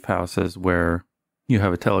safe houses where you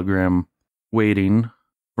have a telegram waiting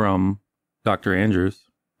from Dr. Andrews.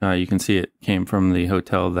 You can see it came from the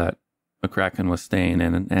hotel that McCracken was staying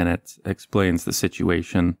in, and it explains the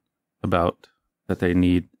situation about that they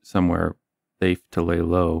need somewhere safe to lay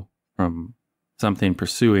low from something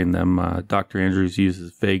pursuing them. Dr. Andrews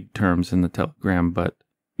uses vague terms in the telegram, but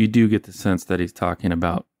you do get the sense that he's talking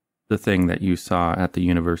about the thing that you saw at the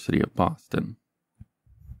University of Boston.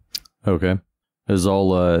 Okay. As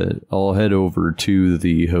I'll head over to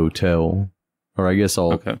the hotel. Or I guess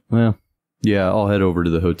I'll... Okay. Well, yeah, I'll head over to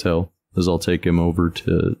the hotel, as I'll take them over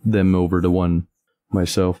to one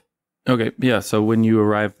myself. Okay, yeah, so when you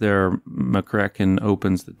arrive there, McCracken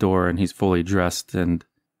opens the door and he's fully dressed, and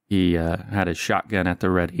he had his shotgun at the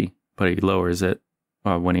ready, but he lowers it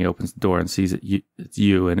when he opens the door and sees it's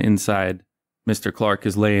you. And inside, Mr. Clark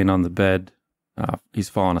is laying on the bed. He's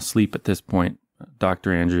fallen asleep at this point.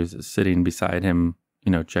 Dr. Andrews is sitting beside him,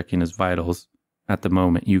 checking his vitals at the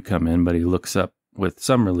moment you come in, but he looks up with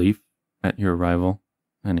some relief at your arrival,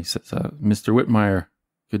 and he says, Mr. Whitmire,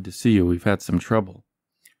 good to see you. We've had some trouble.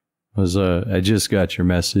 I just got your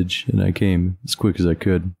message, and I came as quick as I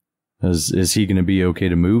could. Is he going to be okay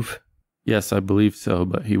to move? Yes, I believe so,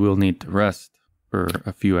 but he will need to rest for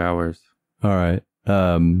a few hours. All right.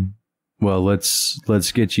 Well,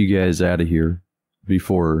 let's get you guys out of here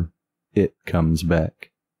before it comes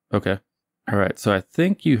back. Okay. All right. So I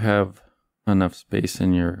think you have enough space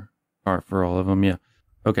in your car for all of them. Yeah.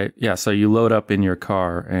 Okay. Yeah. So you load up in your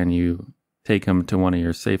car and you take them to one of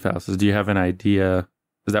your safe houses. Do you have an idea?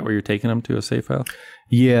 Is that where you're taking them, to a safe house?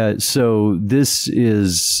 Yeah. So this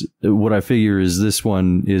is what I figure is this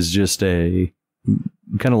one is just a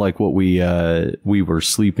kind of like what we were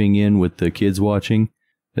sleeping in with the kids watching.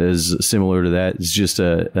 Is similar to that. It's just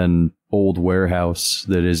an old warehouse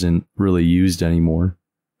that isn't really used anymore.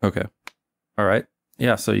 Okay. All right.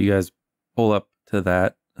 Yeah. So you guys pull up to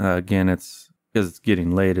that. Again, it's because it's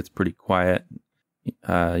getting late. It's pretty quiet.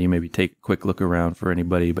 You maybe take a quick look around for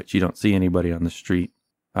anybody, but you don't see anybody on the street.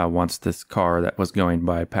 Once this car that was going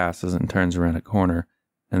by passes and turns around a corner,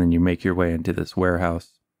 and then you make your way into this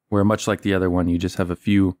warehouse where, much like the other one, you just have a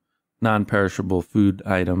few non-perishable food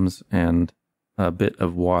items and a bit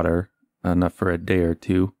of water, enough for a day or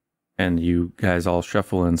two, and you guys all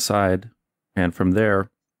shuffle inside. And from there,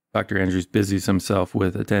 Dr. Andrews busies himself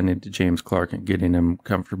with attending to James Clark and getting him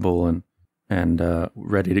comfortable and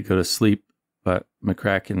ready to go to sleep. But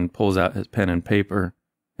McCracken pulls out his pen and paper,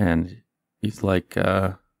 and he's like,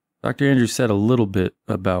 Dr. Andrews said a little bit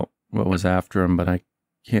about what was after him, but I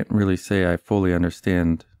can't really say I fully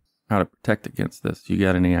understand how to protect against this. You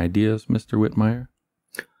got any ideas, Mr. Whitmire?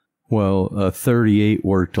 Well, a 38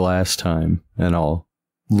 worked last time, and I'll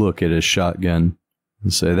look at his shotgun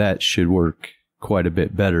and say that should work quite a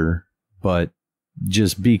bit better. But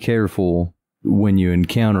just be careful when you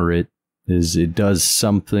encounter it, is it does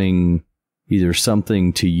something, either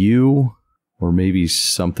something to you or maybe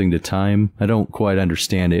something to time. I don't quite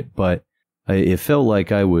understand it, but it felt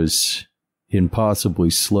like I was impossibly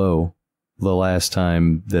slow the last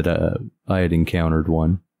time that I had encountered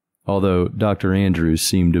one. Although Dr. Andrews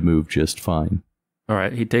seemed to move just fine. All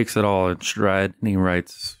right, he takes it all in stride, and he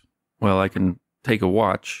writes, well, I can take a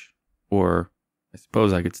watch, or I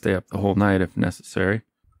suppose I could stay up the whole night if necessary.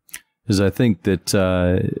 Because I think that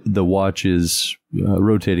the watches,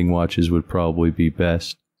 rotating watches would probably be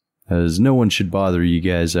best, as no one should bother you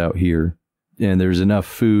guys out here. And there's enough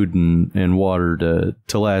food and water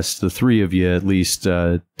to last the three of you at least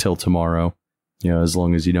till tomorrow, as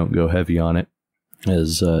long as you don't go heavy on it.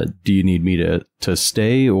 Do you need me to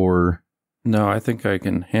stay, or? No, I think I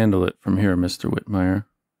can handle it from here, Mr. Whitmire.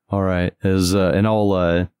 All right. And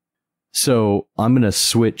I'll, so I'm going to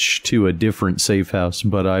switch to a different safe house,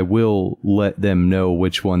 but I will let them know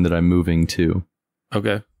which one that I'm moving to.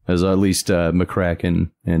 Okay. As at least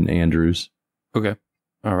McCracken and Andrews. Okay.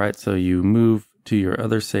 All right. So you move to your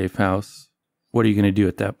other safe house. What are you going to do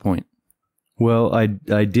at that point? Well, I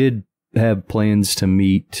did have plans to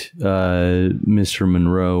meet Mr.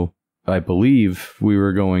 Monroe. I believe we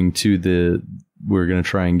were going to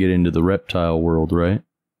try and get into the reptile world, right?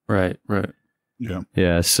 Right. Yeah.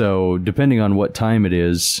 Yeah, so depending on what time it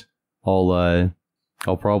is, I'll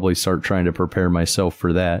probably start trying to prepare myself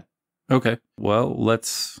for that. Okay. Well,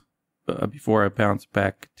 let's before I bounce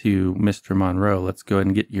back to Mr. Monroe, let's go ahead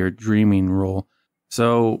and get your dreaming roll.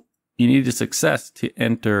 So, you need a success to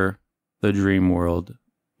enter the dream world.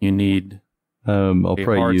 You need I'll a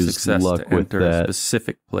probably hard use success luck to with enter that. a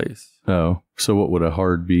specific place. Oh, so what would a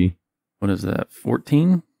hard be? What is that?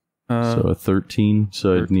 14? So a 13.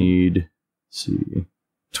 So 13. I'd need, let's see,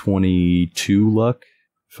 22 luck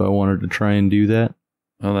if I wanted to try and do that.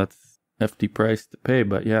 Well, that's a hefty price to pay,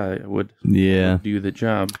 but yeah, it would Yeah. do the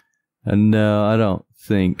job. And no, I don't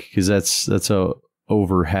think, because that's a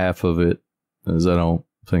over half of it, as I don't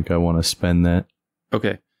think I want to spend that.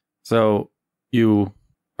 Okay. So you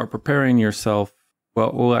are preparing yourself.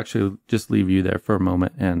 Well, we'll actually just leave you there for a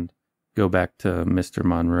moment and go back to Mr.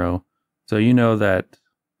 Monroe. So you know that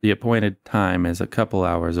the appointed time is a couple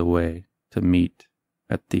hours away to meet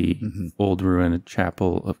at the old ruined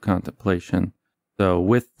chapel of contemplation. So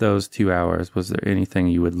with those 2 hours, was there anything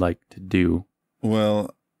you would like to do?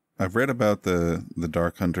 Well, I've read about the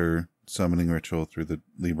Dark Hunter summoning ritual through the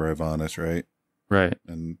Liber Ivanis, right? Right.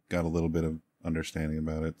 And got a little bit of understanding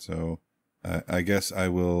about it. So I guess I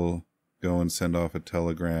will go and send off a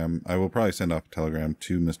telegram. I will probably send off a telegram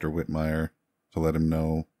to Mr. Whitmire to let him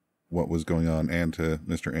know what was going on, and to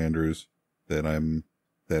Mr. Andrews that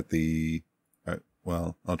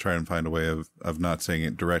well, I'll try and find a way of not saying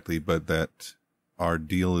it directly, but that our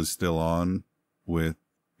deal is still on with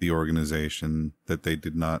the organization, that they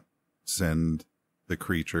did not send the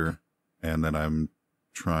creature, and that I'm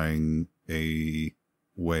trying a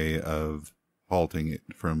way of halting it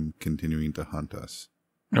from continuing to hunt us.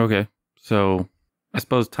 Okay. So I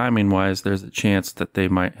suppose timing-wise, there's a chance that they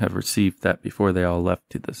might have received that before they all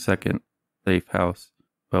left to the second safe house.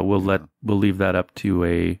 But we'll leave that up to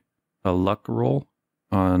a luck roll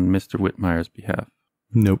on Mr. Whitmire's behalf.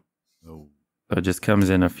 Nope. Oh. So it just comes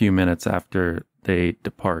in a few minutes after they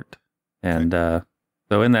depart. And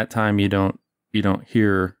so in that time you don't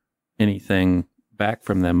hear anything back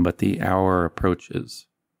from them, but the hour approaches.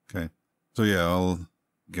 Okay. So yeah, I'll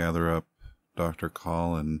gather up Dr.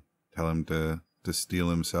 Call and tell him to steel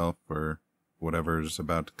himself for whatever's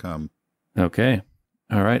about to come. Okay.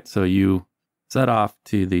 All right. So you set off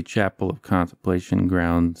to the Chapel of Contemplation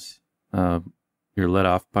grounds. You're let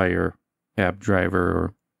off by your cab driver,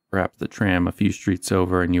 or perhaps the tram, a few streets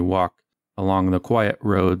over, and you walk along the quiet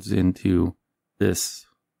roads into this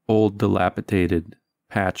old, dilapidated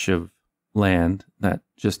patch of land that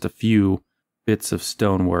just a few bits of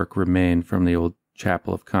stonework remain from the old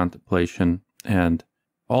Chapel of Contemplation, and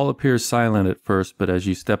all appears silent at first, but as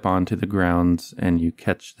you step onto the grounds and you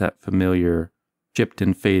catch that familiar chipped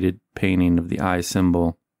and faded painting of the eye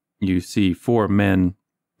symbol, you see 4 men,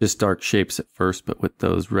 just dark shapes at first, but with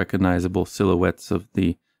those recognizable silhouettes of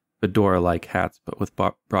the fedora-like hats, but with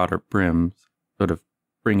broader brims, sort of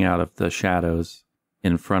spring out of the shadows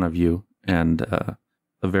in front of you, and a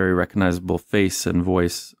very recognizable face and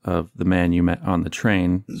voice of the man you met on the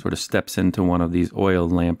train sort of steps into one of these oil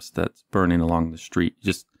lamps that's burning along the street,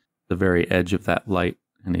 just the very edge of that light,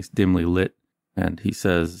 and he's dimly lit, and he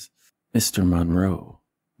says, "Mr. Monroe."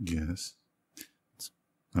 Yes.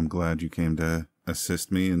 I'm glad you came to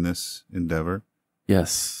assist me in this endeavor.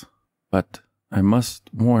 Yes, but I must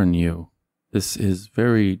warn you, this is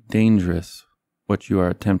very dangerous, what you are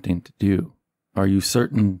attempting to do. Are you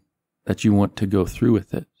certain that you want to go through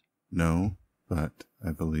with it? No, but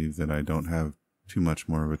I believe that I don't have too much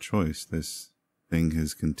more of a choice. This thing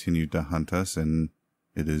has continued to hunt us, and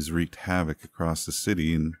it has wreaked havoc across the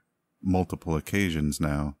city in multiple occasions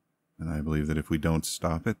now. And I believe that if we don't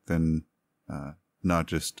stop it, then not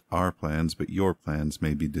just our plans, but your plans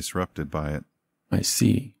may be disrupted by it. I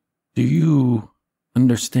see. Do you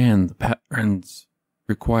understand the patterns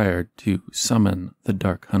required to summon the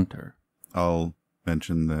Dark Hunter? I'll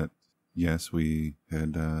mention that, yes, we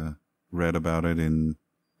had read about it in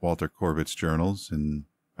Walter Corbett's journals, and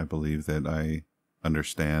I believe that I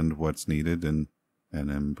understand what's needed and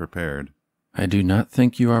am prepared. I do not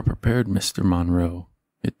think you are prepared, Mr. Monroe.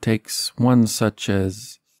 It takes one such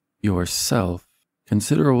as yourself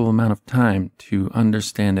considerable amount of time to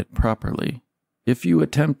understand it properly. If you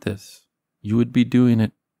attempt this, you would be doing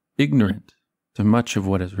it ignorant to much of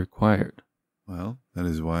what is required. Well, that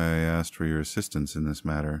is why I asked for your assistance in this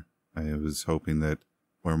matter. I was hoping that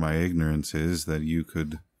where my ignorance is, that you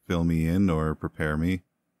could fill me in or prepare me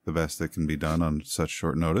the best that can be done on such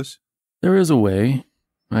short notice. There is a way.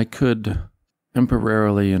 I could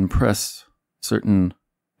temporarily impress certain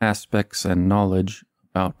aspects and knowledge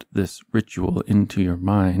about this ritual into your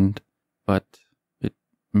mind, but it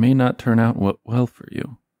may not turn out well for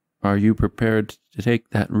you. Are you prepared to take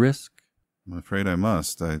that risk? I'm afraid I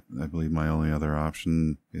must. I believe my only other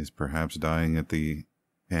option is perhaps dying at the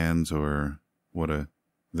hands, or what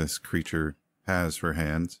this creature has for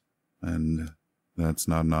hands, and that's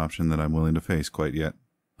not an option that I'm willing to face quite yet.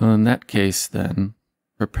 Well, in that case, then,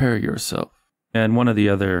 prepare yourself. And one of the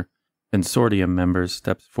other consortium members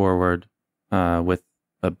steps forward with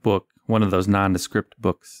a book, one of those nondescript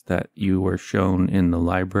books that you were shown in the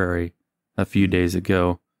library a few days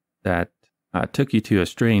ago that took you to a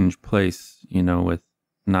strange place, with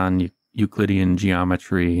non-Euclidean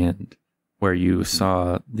geometry, and where you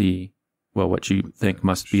saw the what you think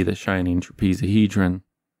must be the shining trapezohedron,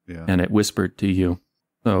 Yeah. and it whispered to you.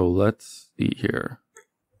 So let's see here.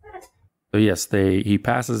 So yes, he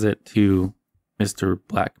passes it to Mr.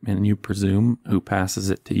 Blackman, you presume, who passes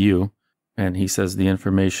it to you, and he says the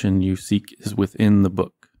information you seek is within the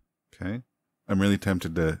book. Okay. I'm really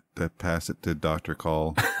tempted to pass it to Dr.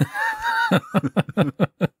 Call.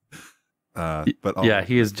 But yeah,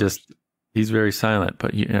 he is just, he's very silent,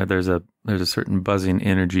 but there's a certain buzzing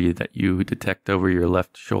energy that you detect over your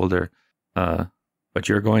left shoulder. But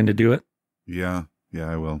you're going to do it? Yeah,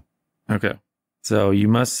 I will. Okay. So you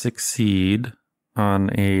must succeed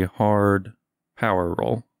on a hard power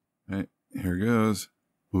roll. All right, here goes.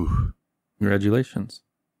 Ooh. Congratulations.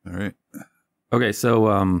 All right. Okay,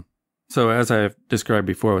 so as I've described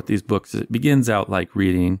before with these books, it begins out like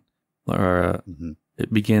reading, or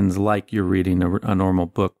it begins like you're reading a normal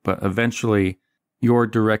book, but eventually your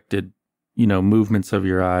directed, movements of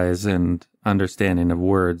your eyes and understanding of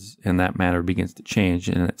words in that manner begins to change,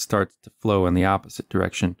 and it starts to flow in the opposite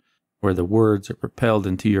direction, where the words are propelled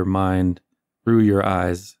into your mind through your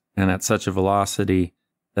eyes, and at such a velocity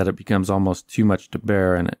that it becomes almost too much to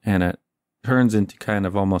bear, and it turns into kind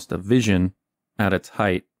of almost a vision at its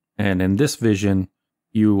height. And in this vision,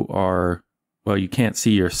 you can't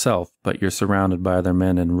see yourself, but you're surrounded by other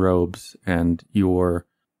men in robes, and you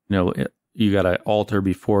got an altar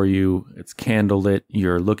before you. It's candlelit.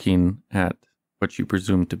 You're looking at what you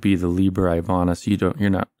presume to be the Liber Ivanus. You're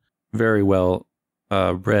not very well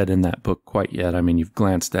read in that book quite yet. I mean, you've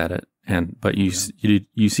glanced at it, but you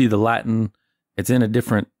see the Latin. It's in a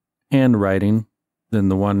different handwriting than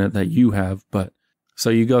the one that you have. But so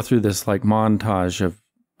you go through this like montage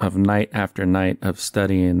of night after night of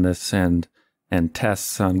studying this and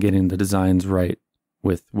tests on getting the designs right,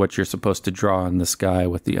 with what you're supposed to draw in the sky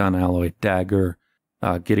with the unalloyed dagger,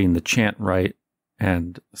 getting the chant right,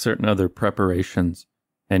 and certain other preparations.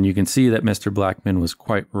 And you can see that Mr. Blackman was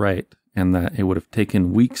quite right, and that it would have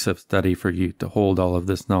taken weeks of study for you to hold all of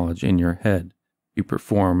this knowledge in your head to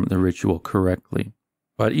perform the ritual correctly.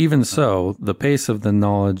 But even so, the pace of the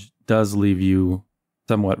knowledge does leave you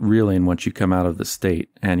somewhat reeling once you come out of the state,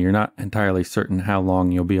 and you're not entirely certain how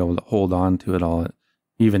long you'll be able to hold on to it all.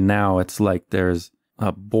 Even now, it's like there's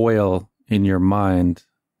a boil in your mind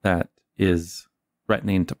that is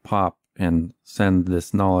threatening to pop and send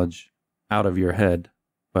this knowledge out of your head,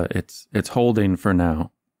 but it's holding for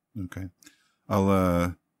now. Okay.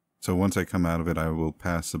 So once I come out of it, I will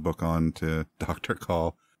pass the book on to Dr.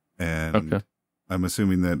 Call, and okay. I'm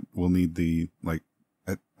assuming that we'll need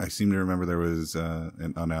I seem to remember there was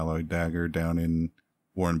an unalloyed dagger down in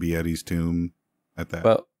Warren Beatty's tomb at that.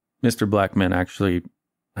 Well, Mr. Blackman actually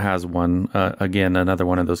has one. Again, another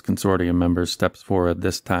one of those consortium members steps forward,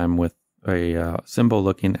 this time with a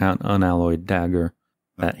symbol-looking unalloyed dagger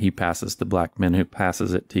that he passes to Blackman, who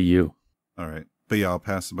passes it to you. All right. But yeah, I'll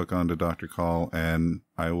pass the book on to Dr. Call, and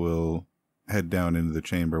I will head down into the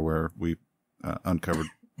chamber where we uncovered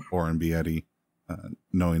Warren Beatty,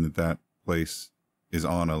 knowing that place is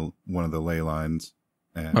on one of the ley lines,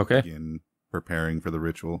 and begin preparing for the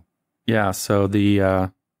ritual. Yeah, so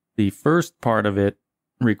the first part of it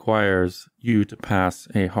requires you to pass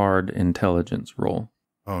a hard intelligence roll.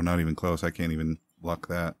 Oh, not even close. I can't even luck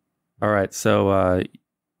that. All right, so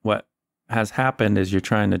what has happened is you're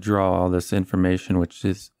trying to draw all this information, which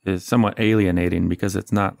is somewhat alienating because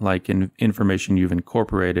it's not like information you've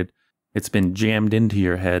incorporated. It's been jammed into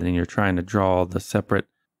your head, and you're trying to draw all the separate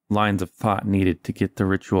lines of thought needed to get the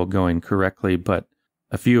ritual going correctly, but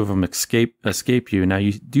a few of them escape you. Now,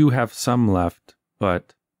 you do have some left,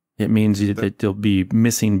 but it means that you'll be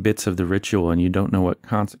missing bits of the ritual, and you don't know what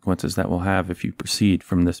consequences that will have if you proceed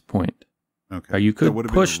from this point. Okay. You could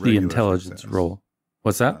push the intelligence roll.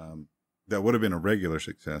 What's that? That would have been a regular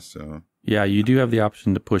success, so... Yeah, you do have the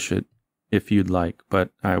option to push it if you'd like, but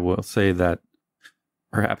I will say that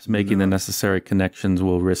perhaps making the necessary connections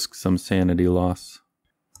will risk some sanity loss.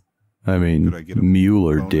 I mean,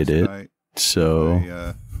 Mueller did it,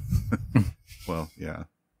 so... Well, yeah.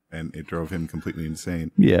 And it drove him completely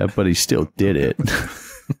insane. Yeah, but he still did it.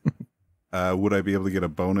 Would I be able to get a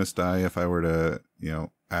bonus die if I were to,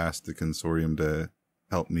 ask the consortium to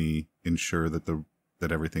help me ensure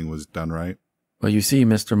that everything was done right? Well, you see,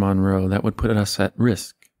 Mr. Monroe, that would put us at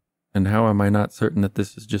risk. And how am I not certain that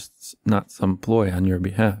this is just not some ploy on your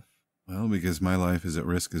behalf? Well, because my life is at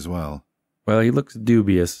risk as well. Well, he looks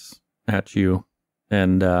dubious at you,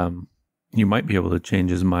 and you might be able to change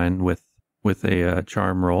his mind with a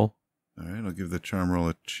charm roll. All right, I'll give the charm roll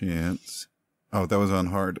a chance. Oh, that was on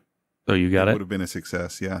hard. So you got it? Would have been a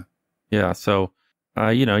success, yeah. Yeah, so,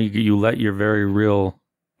 you let your very real,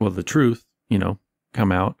 the truth,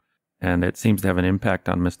 come out, and it seems to have an impact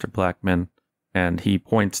on Mr. Blackman. And he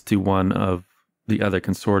points to one of the other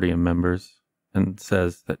consortium members and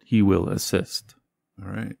says that he will assist. All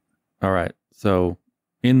right. All right. So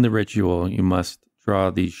in the ritual, you must draw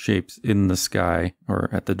these shapes in the sky or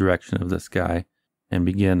at the direction of the sky and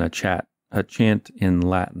begin a chant in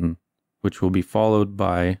Latin, which will be followed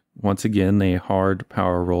by, once again, a hard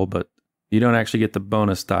power roll, but you don't actually get the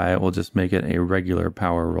bonus die. It will just make it a regular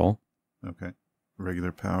power roll. Okay.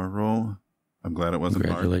 Regular power roll. I'm glad it wasn't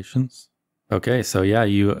hard. Congratulations. Okay, so yeah,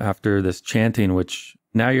 you, after this chanting, which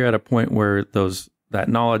now you're at a point where that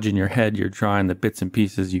knowledge in your head, you're drawing the bits and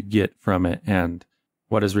pieces you get from it, and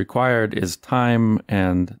what is required is time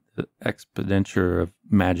and the expenditure of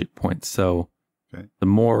magic points. So the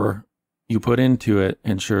more you put into it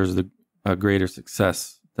ensures a greater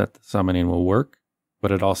success that the summoning will work,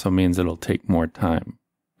 but it also means it'll take more time.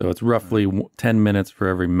 So it's roughly 10 minutes for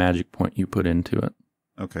every magic point you put into it.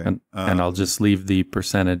 Okay. And I'll just leave the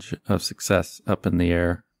percentage of success up in the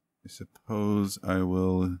air. I suppose I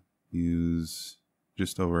will use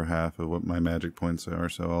just over half of what my magic points are,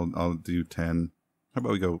 so I'll do 10. How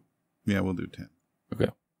about we go? Yeah, we'll do 10.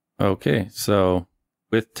 Okay, so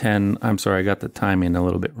with 10, I'm sorry, I got the timing a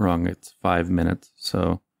little bit wrong. It's 5 minutes,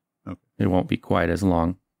 so it won't be quite as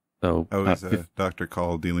long. So how is Dr.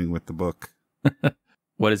 Call dealing with the book?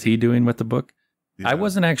 What is he doing with the book? Yeah. I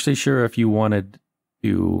wasn't actually sure if you wanted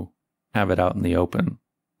to have it out in the open,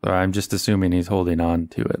 so I'm just assuming he's holding on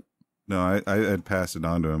to it. No, I had passed it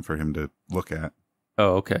on to him for him to look at.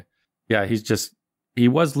 Oh, okay. Yeah, he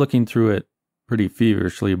was looking through it pretty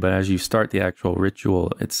feverishly, but as you start the actual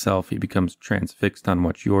ritual itself, he becomes transfixed on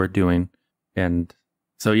what you're doing. And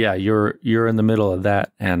so, yeah, you're in the middle of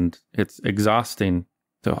that, and it's exhausting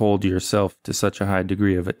to hold yourself to such a high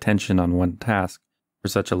degree of attention on one task for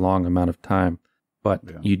such a long amount of time. But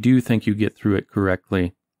you do think you get through it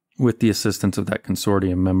correctly with the assistance of that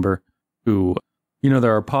consortium member who,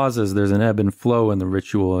 there are pauses, there's an ebb and flow in the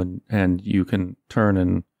ritual, and you can turn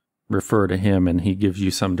and refer to him, and he gives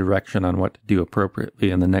you some direction on what to do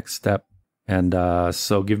appropriately in the next step. And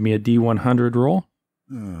so give me a D100 roll.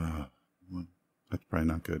 That's probably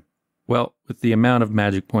not good. Well, with the amount of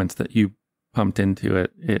magic points that you pumped into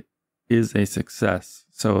it, it is a success.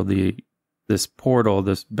 So this portal,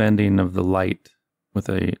 this bending of the light with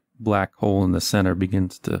a black hole in the center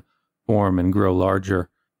begins to form and grow larger,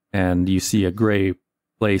 and you see a gray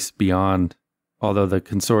place beyond. Although the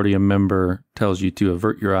consortium member tells you to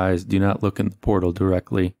avert your eyes, do not look in the portal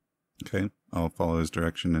directly. Okay, I'll follow his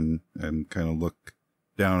direction and kind of look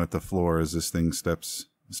down at the floor as this thing steps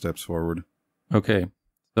forward. Okay,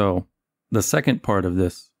 so the second part of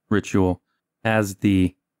this ritual, as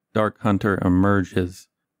the Dark Hunter emerges,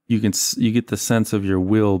 you get the sense of your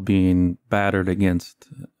will being battered against.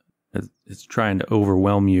 It's trying to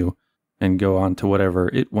overwhelm you and go on to whatever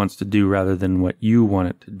it wants to do rather than what you want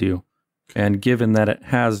it to do. And given that it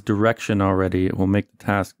has direction already, it will make the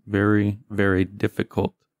task very, very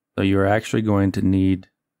difficult. So you're actually going to need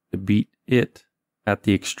to beat it at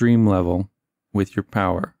the extreme level with your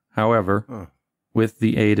power. However, with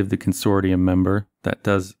the aid of the consortium member, that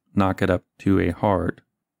does knock it up to a hard.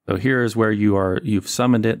 So here is where you've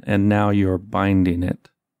summoned it, and now you're binding it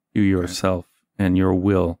to yourself and your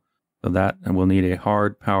will. So that will need a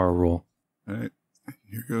hard power roll. All right,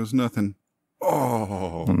 here goes nothing.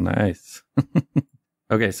 Oh, nice.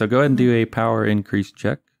 Okay, so go ahead and do a power increase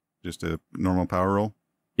check. Just a normal power roll?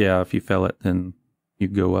 Yeah, if you fail it, then you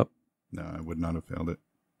go up. No, I would not have failed it.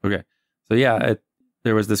 Okay, so yeah,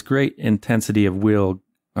 there was this great intensity of will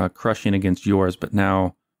crushing against yours, but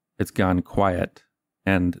now it's gone quiet,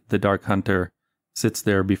 and the Dark Hunter sits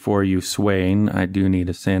there before you swaying. I do need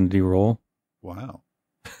a sanity roll. Wow.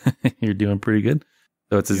 You're doing pretty good.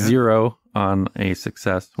 So it's a 0 on a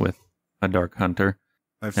success with a Dark Hunter.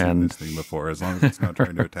 I've seen this thing before. As long as it's not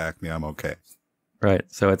trying to attack me, I'm okay. Right.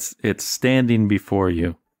 So it's standing before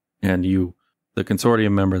you, and the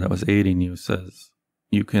consortium member that was aiding you says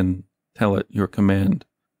you can tell it your command.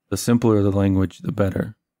 The simpler the language, the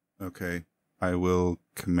better. Okay. I will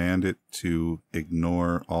command it to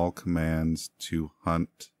ignore all commands to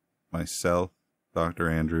hunt myself, Dr.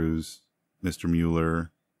 Andrews, Mr.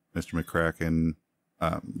 Mueller, Mr. McCracken,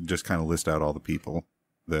 just kind of list out all the people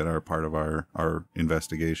that are part of our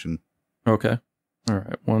investigation. Okay. All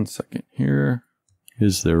right. 1 second here.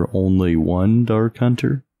 Is there only one Dark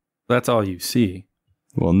Hunter? That's all you see.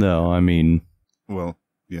 Well, no, I mean... Well,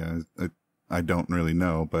 yeah, I don't really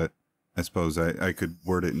know, but I suppose I could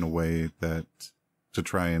word it in a way that to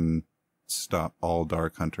try and stop all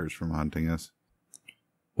Dark Hunters from hunting us.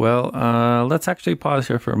 Well, let's actually pause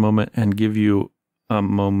here for a moment and give you a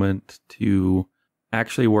moment to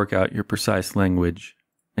actually work out your precise language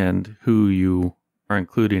and who you are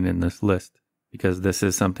including in this list, because this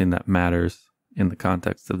is something that matters in the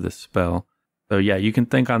context of this spell. So yeah, you can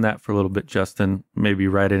think on that for a little bit, Justin. Maybe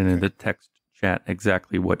write it into the text chat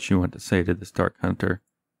exactly what you want to say to this Dark Hunter,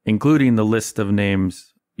 including the list of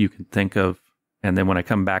names you can think of. And then when I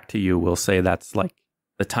come back to you, we'll say that's like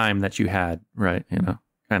the time that you had, right? You know,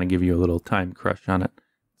 kind of give you a little time crush on it.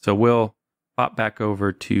 So we'll pop back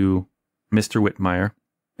over to Mr. Whitmire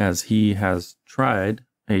as he has tried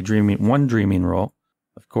one dreaming roll.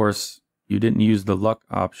 Of course, you didn't use the luck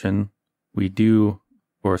option. We do,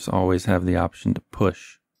 of course, always have the option to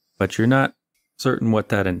push, but you're not certain what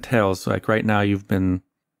that entails. Like right now, you've been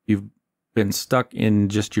stuck in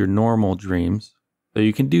just your normal dreams. So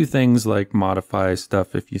you can do things like modify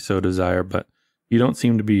stuff if you so desire, but you don't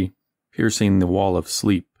seem to be piercing the wall of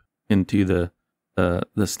sleep into the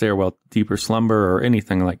stairwell to deeper slumber or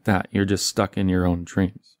anything like that. You're just stuck in your own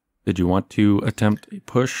dreams. Did you want to attempt a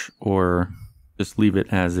push or just leave it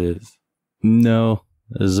as is? No,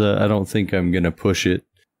 as I don't think I'm gonna push it,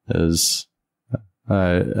 as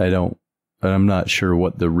I'm not sure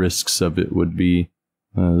what the risks of it would be,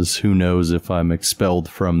 as who knows if I'm expelled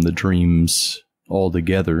from the dreams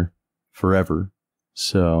altogether forever.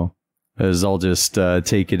 So, as I'll just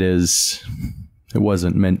take it as it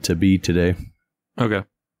wasn't meant to be today. Okay.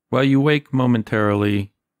 Well, you wake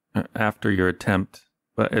momentarily after your attempt,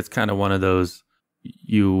 but it's kind of one of those,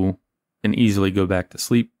 you can easily go back to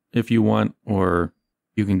sleep if you want, or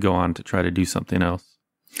you can go on to try to do something else.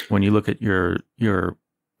 When you look at your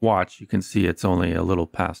watch, you can see it's only a little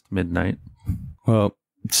past midnight. Well,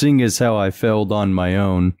 seeing as how I failed on my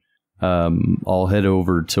own, I'll head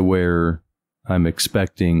over to where I'm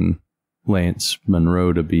expecting Lance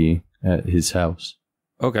Monroe to be at his house.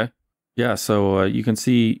 Okay. Yeah, so you can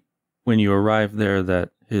see when you arrive there that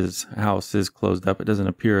his house is closed up. It doesn't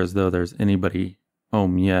appear as though there's anybody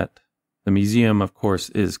home yet. The museum, of course,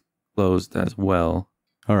 is closed as well.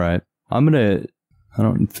 All right. I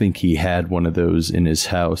don't think he had one of those in his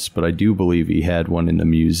house, but I do believe he had one in the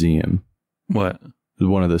museum. What?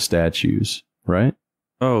 One of the statues, right?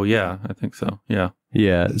 Oh, yeah, I think so. Yeah.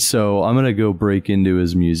 Yeah, so I'm going to go break into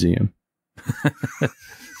his museum.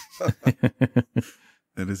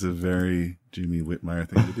 That is a very Jimmy Whitmire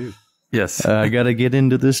thing to do. Yes. I got to get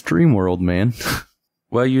into this dream world, man.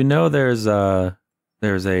 Well, you know there's a,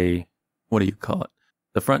 what do you call it?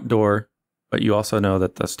 The front door, but you also know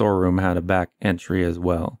that the storeroom had a back entry as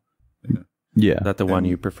well. Yeah. Is that the one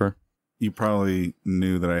you prefer? You probably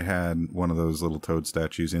knew that I had one of those little toad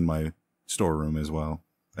statues in my storeroom as well.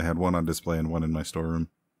 I had one on display and one in my storeroom.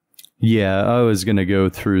 Yeah, I was going to go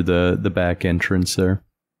through the back entrance there.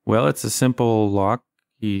 Well, it's a simple lock.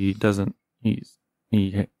 He has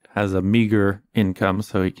a meager income,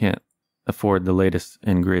 so he can't afford the latest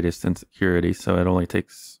and greatest in security. So it only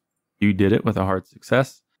takes, you did it with a hard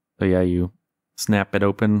success. So yeah, you snap it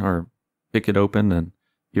open or pick it open and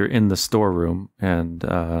you're in the storeroom. And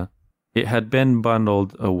it had been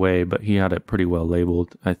bundled away, but he had it pretty well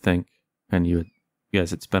labeled, I think. And you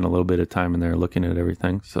guys had spent a little bit of time in there looking at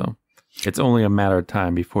everything. So it's only a matter of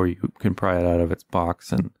time before you can pry it out of its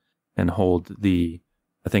box and hold the,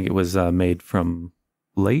 I think it was made from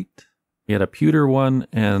plate. He had a pewter one,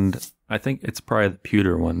 and I think it's probably the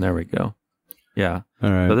pewter one. There we go. Yeah.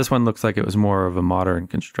 All right. So this one looks like it was more of a modern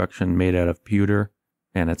construction made out of pewter,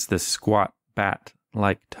 and it's this squat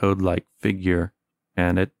bat-like, toad-like figure,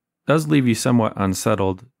 and it does leave you somewhat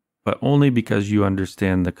unsettled, but only because you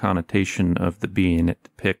understand the connotation of the being it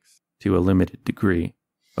depicts to a limited degree.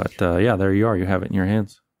 But yeah, there you are. You have it in your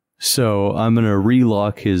hands. So I'm going to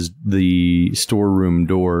relock the storeroom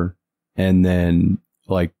door and then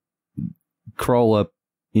like crawl up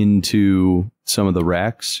into some of the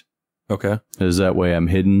racks. Okay. As that way I'm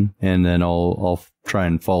hidden, and then I'll try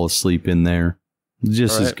and fall asleep in there.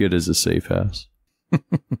 Just as good as a safe house.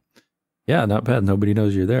 Yeah, not bad. Nobody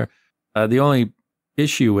knows you're there. The only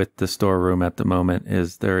issue with the storeroom at the moment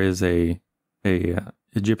is there is a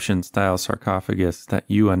Egyptian style sarcophagus that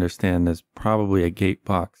you understand is probably a gate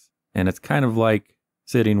box. And it's kind of like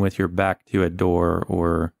sitting with your back to a door,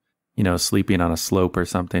 or, you know, sleeping on a slope or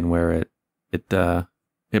something, where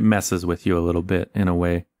it messes with you a little bit in a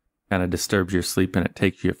way, kind of disturbs your sleep, and it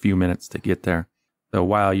takes you a few minutes to get there. So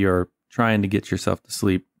while you're trying to get yourself to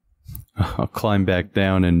sleep, I'll climb back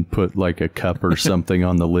down and put like a cup or something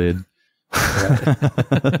on the lid.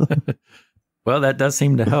 Well, that does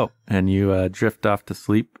seem to help. And you drift off to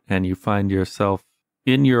sleep, and you find yourself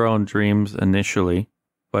in your own dreams initially,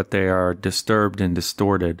 but they are disturbed and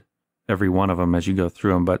distorted, every one of them, as you go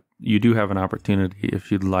through them. But you do have an opportunity, if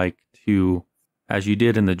you'd like, to as you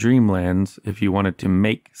did in the Dreamlands, if you wanted to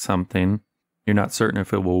make something, you're not certain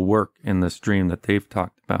if it will work in this dream that they've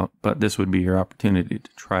talked about, but this would be your opportunity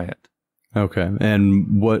to try it. Okay.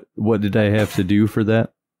 And what did I have to do for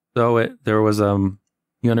that? So there was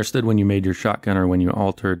you understood when you made your shotgun or when you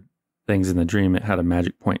altered things in the dream, it had a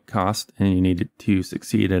magic point cost, and you needed to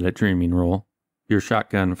succeed at a dreaming roll. Your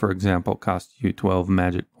shotgun, for example, cost you 12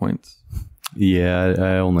 magic points. Yeah,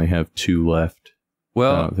 I only have 2 left.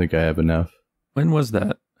 Well, I don't think I have enough. when was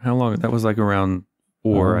that? How long? That was like around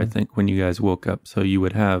 4, I think, when you guys woke up. So you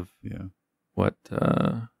would have, what,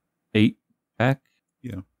 8 back?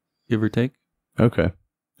 Yeah. Give or take? Okay.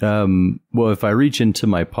 Well, if I reach into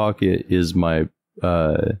my pocket, is that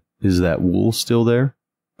wool still there?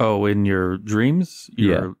 Oh, in your dreams?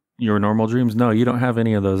 Your normal dreams? No, you don't have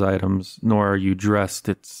any of those items, nor are you dressed.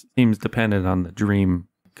 It seems dependent on the dream,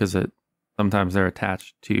 because sometimes they're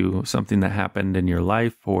attached to something that happened in your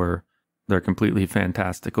life, or they're completely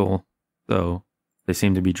fantastical. So they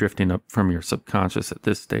seem to be drifting up from your subconscious at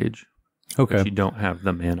this stage. Okay. But you don't have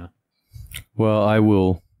the mana. Well, I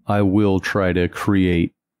will try to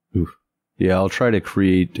create. Yeah, I'll try to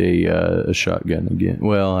create a shotgun again.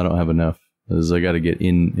 Well, I don't have enough, because I got to get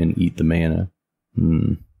in and eat the mana.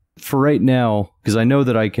 For right now, because I know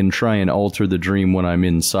that I can try and alter the dream when I'm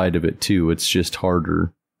inside of it too. It's just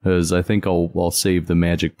harder, because I think I'll save the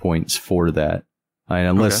magic points for that.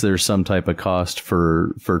 Unless there's some type of cost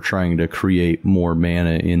for trying to create more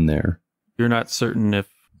mana in there. You're not certain if...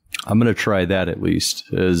 I'm going to try that at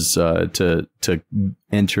least, as to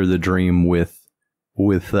enter the dream with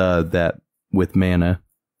mana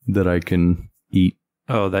that I can eat.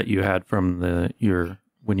 Oh, that you had from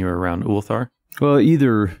when you were around Ulthar? Well,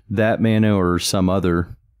 either that mana or some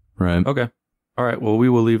other, right? Okay. All right, well, we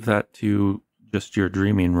will leave that to just your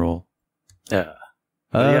dreaming roll. Yeah.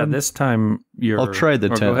 This time I'll try the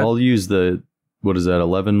 10. I'll use the, what is that,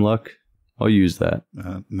 11 luck? I'll use that.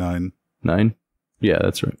 9. 9? Yeah,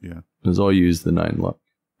 that's right. Yeah. Because I'll use the 9 luck.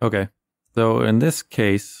 Okay. So in this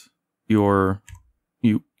case, you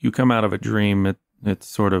come out of a dream. It's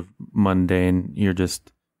sort of mundane. You're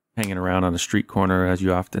just hanging around on a street corner, as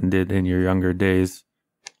you often did in your younger days.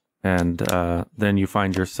 And then you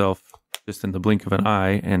find yourself just in the blink of an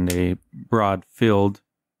eye in a broad field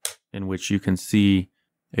in which you can see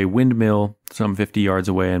a windmill some 50 yards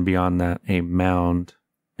away, and beyond that, a mound.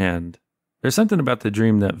 And there's something about the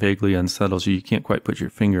dream that vaguely unsettles you. You can't quite put your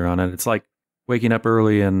finger on it. It's like waking up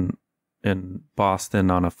early in Boston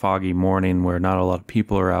on a foggy morning where not a lot of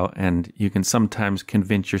people are out, and you can sometimes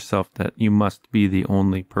convince yourself that you must be the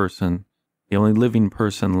only living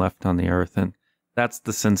person left on the earth. And that's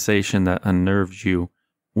the sensation that unnerves you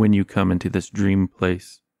when you come into this dream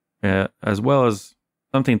place, as well as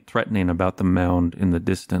something threatening about the mound in the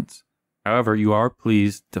distance. However, you are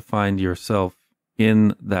pleased to find yourself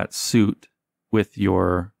in that suit with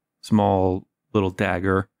your small little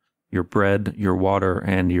dagger, your bread, your water,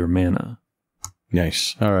 and your mana.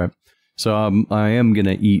 Nice. All right. So I am going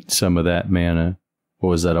to eat some of that mana. What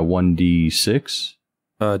was that, a 1d6?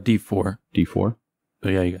 D4. D4? So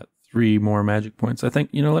yeah, you got 3 more magic points. I think,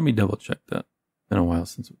 let me double check that. It's been a while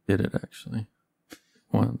since we did it, actually.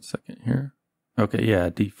 1 second here. Okay, yeah,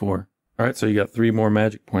 D4. All right, so you got 3 more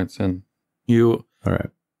magic points, and you... All right.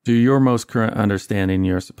 To your most current understanding,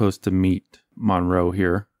 you're supposed to meet Monroe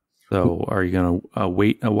here. So are you going to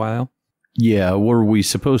wait a while? Yeah, were we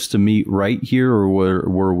supposed to meet right here, or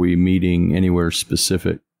were we meeting anywhere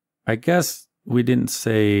specific? I guess we didn't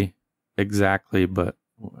say exactly, but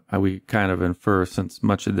we kind of infer, since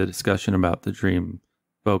much of the discussion about the dream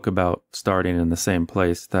spoke about starting in the same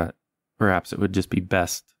place, that perhaps it would just be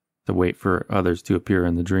best to wait for others to appear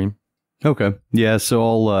in the dream. Okay. Yeah,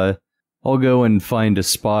 so I'll go and find a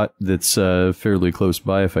spot that's fairly close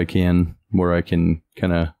by if I can, where I can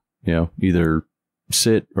kind of, either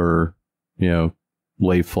sit or,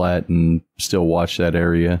 lay flat and still watch that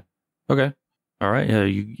area. Okay. All right.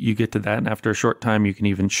 You get to that, and after a short time, you can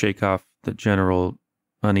even shake off the general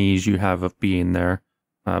unease you have of being there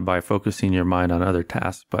by focusing your mind on other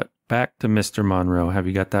tasks. But back to Mr. Monroe. Have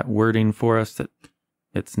you got that wording for us that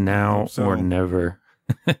it's now or never?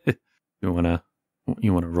 You wanna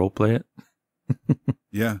role play it?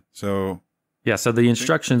 Yeah. So the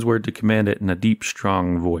instructions were to command it in a deep,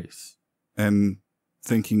 strong voice. And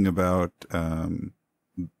thinking about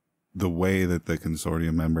the way that the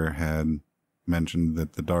consortium member had mentioned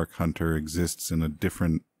that the Dark Hunter exists in a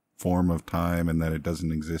different form of time, and that it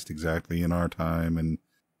doesn't exist exactly in our time, and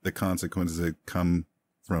the consequences that come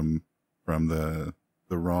from the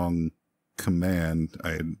wrong command,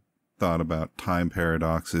 I had thought about time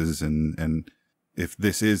paradoxes and if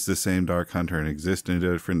this is the same Dark Hunter and exists in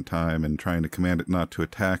a different time, and trying to command it not to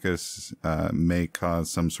attack us may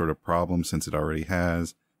cause some sort of problem, since it already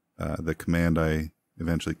has. The command I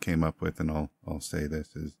eventually came up with, and I'll say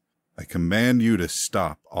this, is I command you to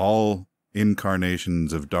stop all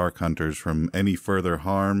incarnations of Dark Hunters from any further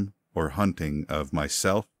harm or hunting of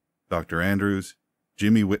myself, Dr. Andrews,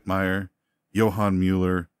 Jimmy Whitmire, Johann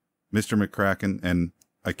Mueller, Mr. McCracken, and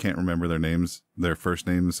I can't remember their first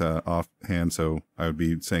names offhand, so I would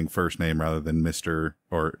be saying first name rather than Mr.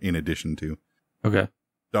 or in addition to. Okay.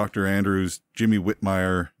 Dr. Andrews, Jimmy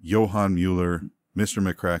Whitmire, Johann Mueller, Mr.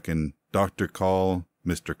 McCracken, Dr. Call,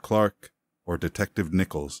 Mr. Clark, or Detective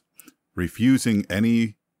Nichols, refusing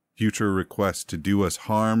any future requests to do us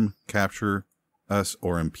harm, capture us,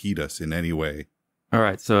 or impede us in any way. All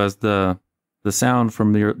right, so as the sound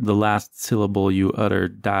from the last syllable you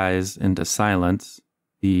uttered dies into silence,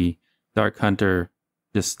 the Dark Hunter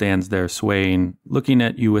just stands there swaying, looking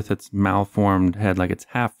at you with its malformed head, like its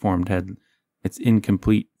half-formed head, its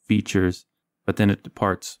incomplete features, but then it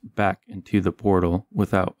departs back into the portal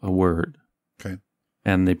without a word. Okay.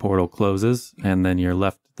 And the portal closes, and then you're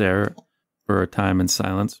left there for a time in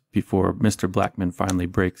silence before Mr. Blackman finally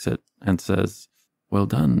breaks it and says, "Well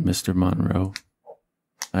done, Mr. Monroe.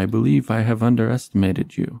 I believe I have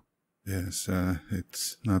underestimated you." Yes,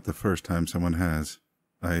 it's not the first time someone has.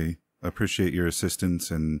 I appreciate your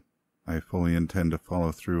assistance, and I fully intend to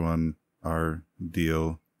follow through on our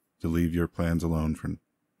deal to leave your plans alone for...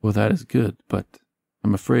 Well, that is good, but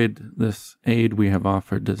I'm afraid this aid we have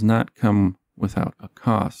offered does not come without a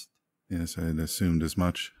cost. Yes, I had assumed as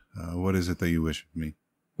much. What is it that you wish of me?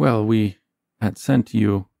 Well, we had sent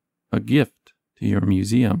you a gift to your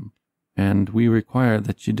museum, and we require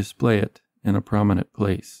that you display it in a prominent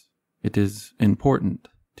place. It is important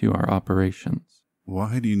to our operations.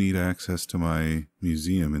 Why do you need access to my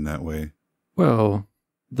museum in that way? Well,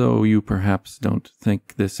 though you perhaps don't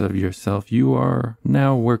think this of yourself, you are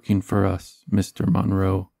now working for us, Mr.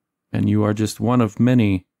 Monroe, and you are just one of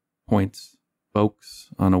many points, spokes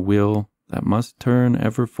on a wheel that must turn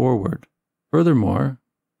ever forward. Furthermore,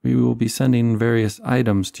 we will be sending various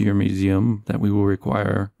items to your museum that we will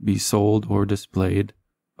require be sold or displayed,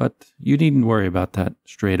 but you needn't worry about that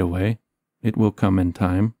straight away. It will come in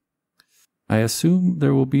time. I assume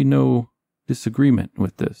there will be no disagreement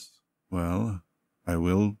with this. Well, I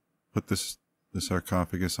will put the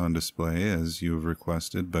sarcophagus on display as you have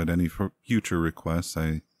requested, but any future requests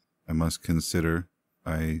I must consider.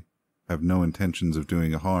 I have no intentions of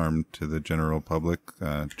doing harm to the general public,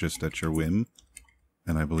 just at your whim.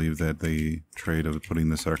 And I believe that the trade of putting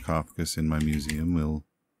the sarcophagus in my museum will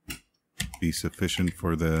be sufficient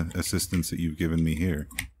for the assistance that you've given me here.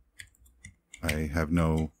 I have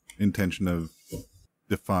no intention of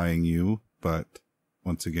defying you, but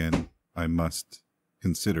once again, I must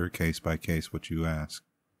consider case by case what you ask.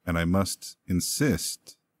 And I must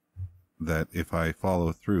insist that if I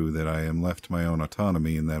follow through, that I am left to my own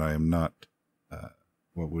autonomy and that I am not,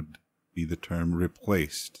 what would be the term,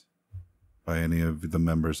 replaced by any of the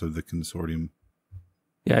members of the consortium.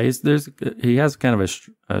 Yeah, he has kind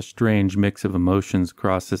of a strange mix of emotions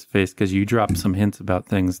across his face, because you dropped some hints about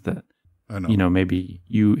things that, I know. Maybe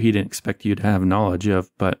he didn't expect you to have knowledge of,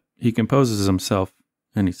 but he composes himself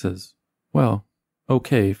and he says, "Well,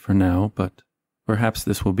 okay for now, but perhaps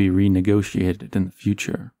this will be renegotiated in the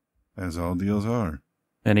future." As all deals are.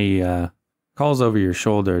 And he calls over your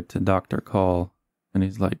shoulder to Dr. Call, and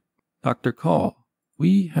he's like, "Dr. Call,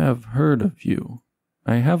 we have heard of you.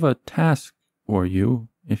 I have a task for you,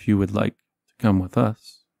 if you would like to come with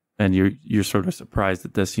us." And you're sort of surprised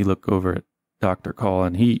at this. You look over at Dr. Call,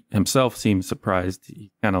 and he himself seems surprised.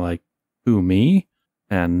 He kind of like, "Who, me?"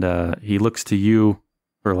 And he looks to you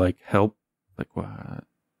for like help. Like, what?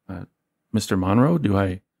 Mr. Monroe, do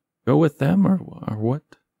I go with them or what?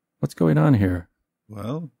 What's going on here?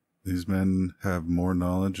 Well, these men have more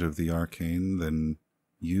knowledge of the arcane than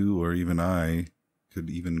you or even I could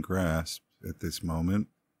even grasp at this moment.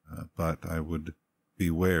 But I would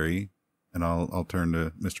be wary, and I'll turn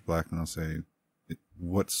to Mr. Black and I'll say,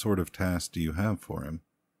 "What sort of task do you have for him?"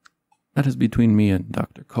 "That is between me and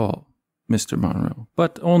Dr. Call, Mr. Monroe.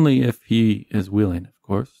 But only if he is willing, of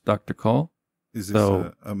course, Dr. Call." Is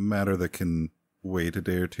this a matter that can wait a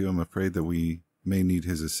day or two? I'm afraid that we may need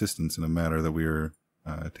his assistance in a matter that we are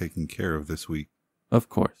taking care of this week. "Of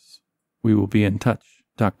course. We will be in touch,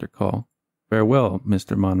 Dr. Call. Farewell,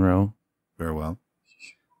 Mr. Monroe." Farewell.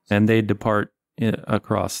 And they depart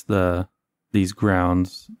across these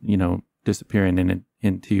grounds, disappearing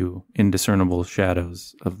into indiscernible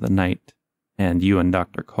shadows of the night. And you and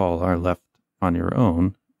Dr. Call are left on your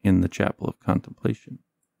own in the Chapel of Contemplation.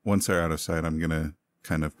 once they're out of sight, I'm going to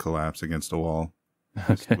kind of collapse against a wall.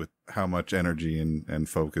 Okay. With how much energy and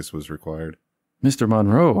focus was required. Mr.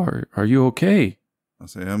 Monroe, are you okay? I'll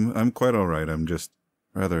say I'm quite all right. I'm just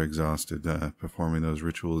rather exhausted. Performing those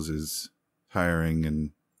rituals is tiring,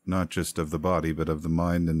 and not just of the body, but of the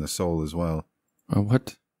mind and the soul as well.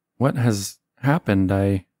 What has happened?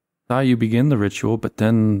 I saw you begin the ritual, but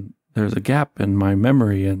then there's a gap in my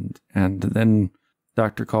memory, and then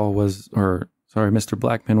Mr.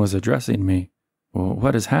 Blackman was addressing me. Well,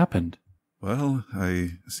 what has happened? Well,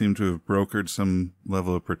 I seem to have brokered some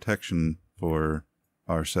level of protection for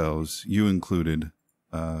ourselves, you included,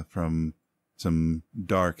 from some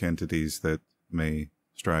dark entities that may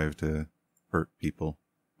strive to hurt people.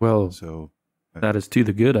 Well, So that is to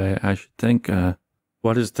the good, I should think.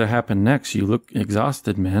 What is to happen next? You look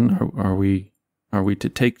exhausted, man. Are we to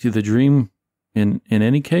take to the dream in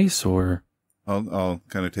any case, or? I'll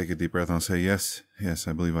kind of take a deep breath and I'll say, yes,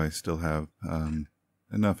 I believe I still have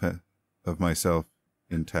enough of myself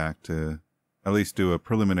intact to at least do a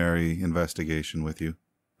preliminary investigation with you.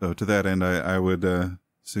 So to that end, I would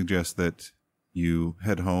suggest that you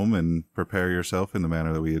head home and prepare yourself in the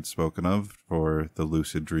manner that we had spoken of for the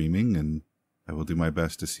lucid dreaming, and I will do my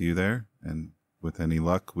best to see you there, and with any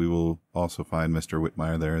luck, we will also find Mr.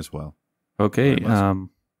 Whitmire there as well. Okay, go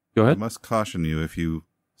I ahead. must caution you, if you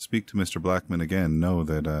speak to Mr. Blackman again, know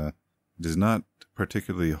that it does not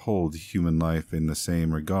particularly hold human life in the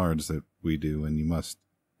same regards that we do, and you must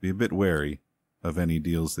be a bit wary of any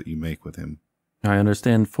deals that you make with him. I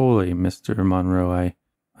understand fully, Mr. Monroe.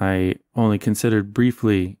 I only considered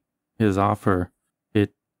briefly his offer.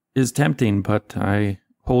 It is tempting, but I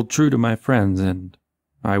hold true to my friends, and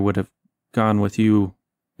I would have gone with you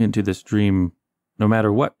into this dream no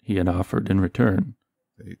matter what he had offered in return.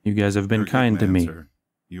 You guys have been kind to me. Sir.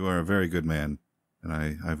 You are a very good man, and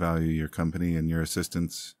I value your company and your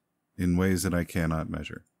assistance in ways that I cannot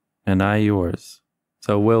measure. And I yours.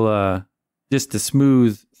 So we'll, just to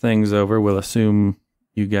smooth things over, we'll assume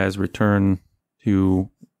you guys return to,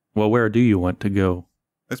 well, where do you want to go?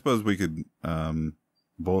 I suppose we could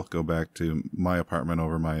both go back to my apartment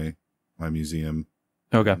over my museum.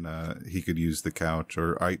 Okay. And he could use the couch,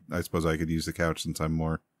 or I suppose I could use the couch since I'm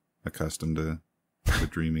more accustomed to the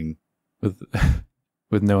dreaming.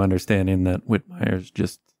 With no understanding that Whitmire's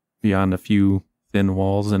just beyond a few thin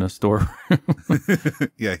walls in a storeroom.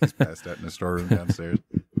 Yeah, he's passed out in a storeroom downstairs.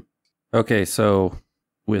 Okay, so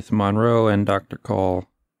with Monroe and Dr. Call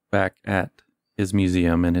back at his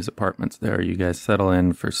museum and his apartments there, you guys settle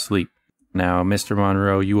in for sleep. Now, Mr.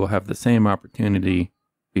 Monroe, you will have the same opportunity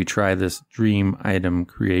to try this dream item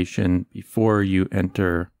creation before you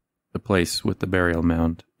enter the place with the burial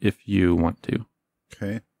mound, if you want to.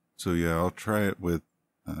 Okay. So yeah, I'll try it with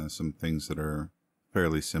some things that are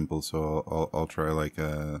fairly simple. So I'll try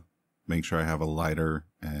make sure I have a lighter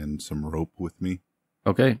and some rope with me.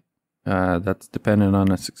 Okay. That's dependent on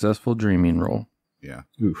a successful dreaming roll. Yeah.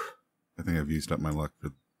 Oof. I think I've used up my luck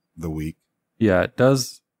for the week. Yeah, it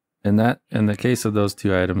does. In the case of those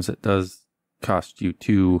two items, it does cost you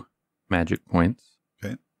 2 magic points.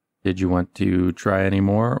 Okay. Did you want to try any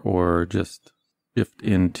more, or just shift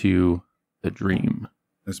into the dream?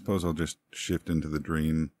 I suppose I'll just shift into the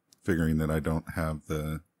dream, figuring that I don't have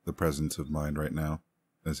the presence of mind right now,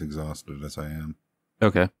 as exhausted as I am.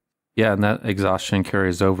 Okay. Yeah, and that exhaustion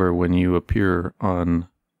carries over when you appear on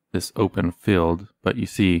this open field, but you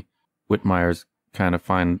see Whitmire's kind of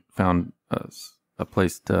found a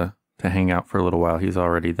place to hang out for a little while. He's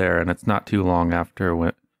already there, and it's not too long after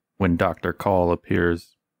when Dr. Call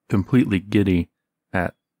appears completely giddy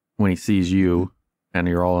when he sees you, and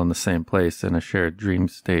you're all in the same place in a shared dream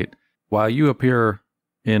state. While you appear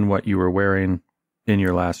in what you were wearing in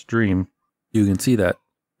your last dream, you can see that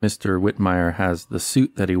Mr. Whitmire has the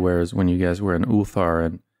suit that he wears when you guys were in Ulthar,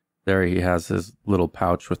 and there he has his little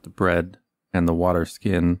pouch with the bread and the water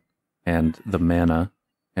skin and the mana.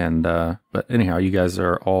 And but anyhow, you guys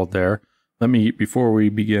are all there. Before we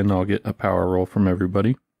begin, I'll get a power roll from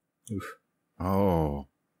everybody. Oof. Oh,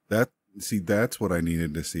 that's what I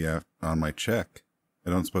needed to see on my check. I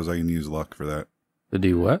don't suppose I can use luck for that. To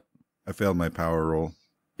do what? I failed my power roll.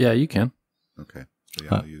 Yeah, you can. Okay. So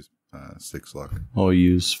yeah, I'll use 6 luck. I'll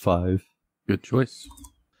use 5. Good choice.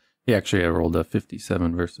 He actually rolled a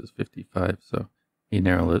 57 versus 55, so he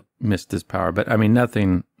narrowly missed his power. But I mean,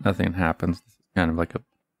 nothing happens. It's kind of like a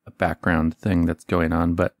background thing that's going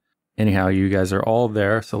on. But anyhow, you guys are all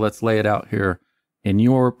there, so let's lay it out here. In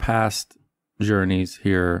your past journeys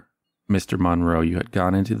here, Mr. Monroe, you had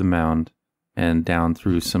gone into the mound and down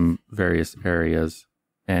through some various areas,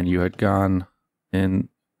 and you had gone in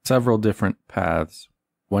several different paths.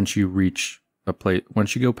 Once you reach a place.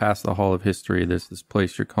 Once you go past the Hall of History, there's this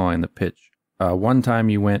place you're calling the Pitch. One time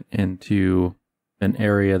you went into an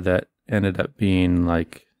area that ended up being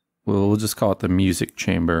like, well, we'll just call it the music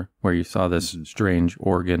chamber, where you saw this strange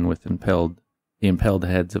organ with the impaled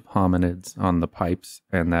heads of hominids on the pipes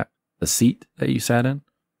and the seat that you sat in.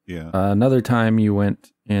 Yeah. Another time you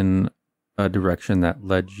went in a direction that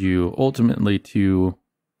led you ultimately to,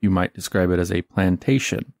 you might describe it as a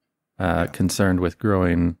plantation, concerned with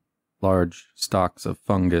growing large stalks of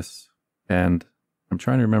fungus. And I'm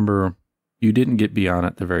trying to remember, you didn't get beyond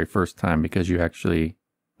it the very first time because you actually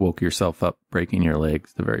woke yourself up breaking your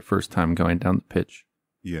legs the very first time going down the pitch.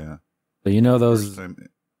 Yeah. So you know those... Time,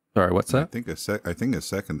 sorry, what's that? I think a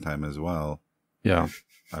second time as well. Yeah.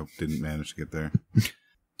 I didn't manage to get there.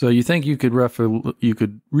 So you think you could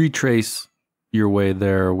retrace your way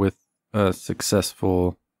there with a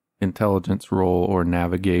successful intelligence roll or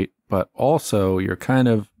navigate, but also you're kind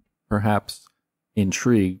of perhaps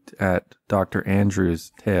intrigued at Dr.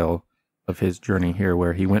 Andrews' tale of his journey here,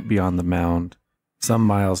 where he went beyond the mound, some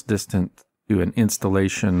miles distant, to an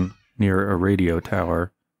installation near a radio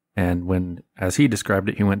tower. And when, as he described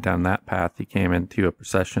it, he went down that path, he came into a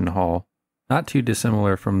procession hall, not too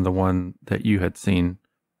dissimilar from the one that you had seen,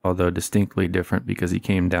 although distinctly different because he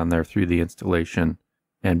came down there through the installation.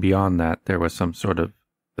 And beyond that, there was some sort of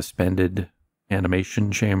suspended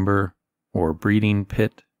animation chamber or breeding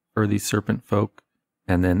pit for these serpent folk,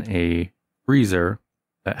 and then a freezer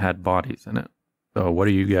that had bodies in it. So what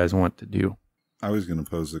do you guys want to do? I was going to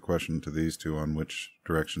pose the question to these two on which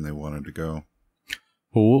direction they wanted to go.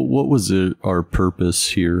 Well, what was our purpose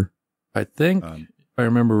here? I think, if I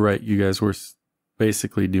remember right, you guys were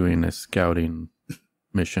basically doing a scouting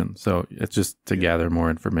mission. So it's just to gather more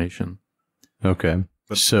information. Okay.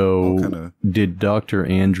 But so did Dr.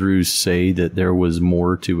 Andrews say that there was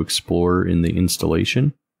more to explore in the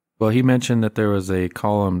installation? Well, he mentioned that there was a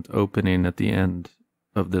columned opening at the end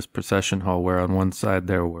of this procession hall, where on one side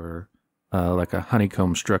there were like a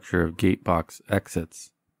honeycomb structure of gate box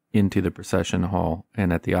exits into the procession hall,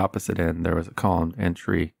 and at the opposite end there was a columned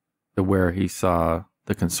entry to where he saw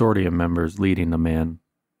the consortium members leading the man,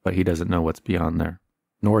 but he doesn't know what's beyond there.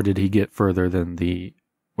 Nor did he get further than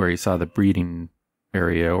where he saw the breeding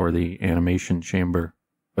area or the animation chamber,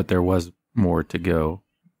 but there was more to go.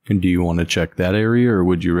 And do you want to check that area, or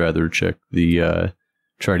would you rather check the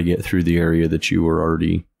try to get through the area that you were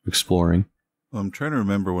already exploring? Well, I'm trying to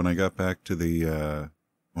remember when I got back to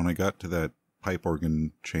when I got to that pipe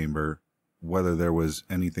organ chamber, whether there was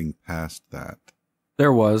anything past that.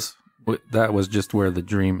 There was. That was just where the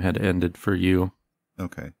dream had ended for you.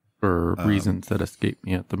 Okay. For reasons that escape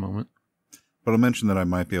me at the moment. But I'll mention that I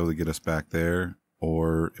might be able to get us back there,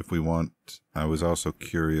 or if we want, I was also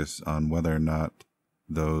curious on whether or not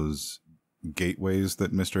those gateways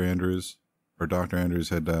that Mr. Andrews or Dr. Andrews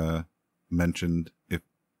had mentioned, if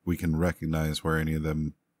we can recognize where any of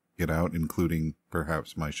them get out, including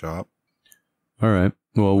perhaps my shop. All right.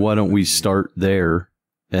 Well, why don't we start there,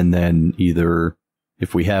 and then either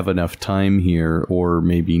if we have enough time here, or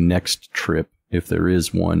maybe next trip, if there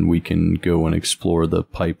is one, we can go and explore the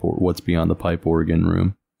pipe or what's beyond the pipe organ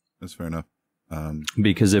room. That's fair enough.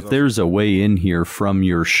 Because if there's a way in here from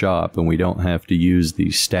your shop and we don't have to use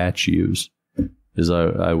these statues,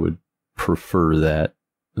 I would prefer that,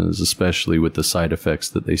 especially with the side effects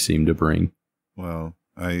that they seem to bring. Well,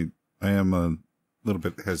 I am a little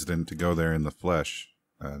bit hesitant to go there in the flesh.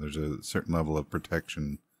 There's a certain level of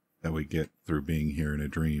protection that we get through being here in a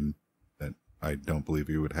dream that I don't believe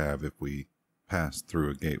we would have if we passed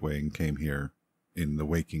through a gateway and came here in the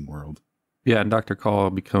waking world. Yeah, and Dr. Call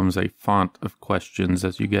becomes a font of questions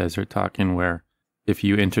as you guys are talking, where if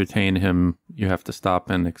you entertain him, you have to stop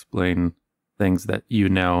and explain things that you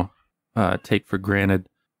now take for granted.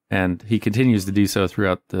 And he continues to do so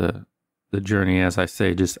throughout the journey, as I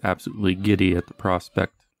say, just absolutely giddy at the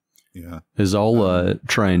prospect. Yeah. As I'll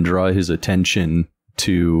try and draw his attention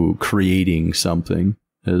to creating something,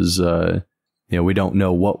 as we don't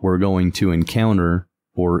know what we're going to encounter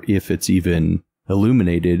or if it's even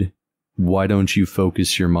illuminated. Why don't you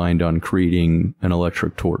focus your mind on creating an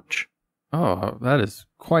electric torch? Oh, that is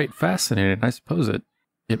quite fascinating. I suppose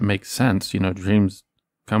it makes sense. Dreams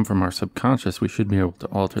come from our subconscious. We should be able to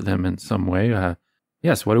alter them in some way.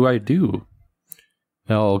 Yes, what do I do?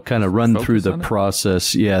 I'll kind of run through the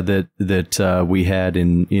process, that we had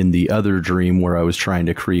in the other dream where I was trying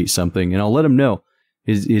to create something, and I'll let him know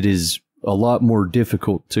it is a lot more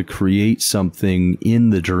difficult to create something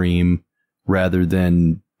in the dream rather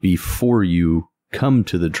than before you come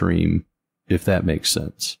to the dream, if that makes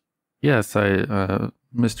sense. Yes,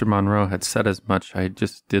 Mr. Monroe had said as much. I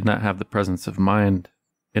just did not have the presence of mind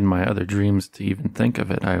in my other dreams to even think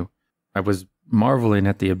of it. I was marveling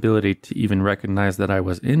at the ability to even recognize that I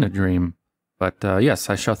was in a dream. But yes,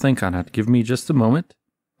 I shall think on it. Give me just a moment.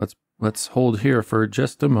 Let's hold here for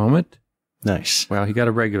just a moment. Nice. Well, he got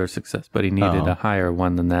a regular success, but he needed a higher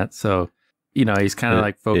one than that. So, he's kind of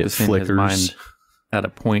like focusing his mind at a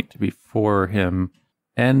point before him.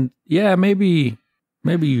 And yeah, maybe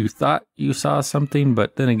you thought you saw something,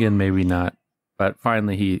 but then again, maybe not. But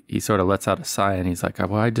finally, he sort of lets out a sigh, and he's like,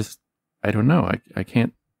 well, I don't know. I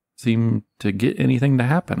can't seem to get anything to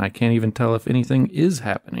happen. I can't even tell if anything is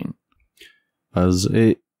happening.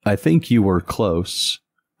 I think you were close.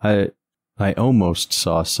 I almost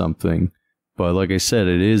saw something, but like I said,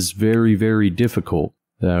 it is very, very difficult.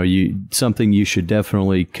 Something you should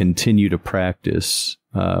definitely continue to practice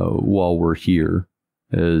while we're here.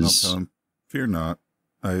 I'll tell him, fear not.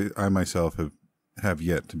 I myself have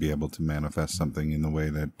yet to be able to manifest something in the way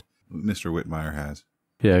that Mr. Whitmire has.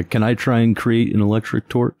 Yeah, can I try and create an electric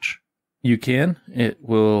torch? You can. It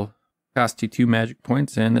will cost you 2 magic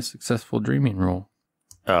points and a successful dreaming roll.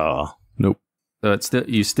 Oh, nope. So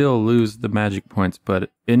you still lose the magic points,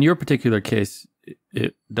 but in your particular case,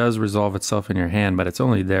 it does resolve itself in your hand, but it's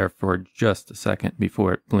only there for just a second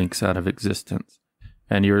before it blinks out of existence.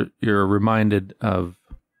 And you're reminded of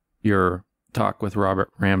your talk with Robert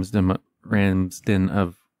Ramsden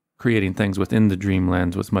of creating things within the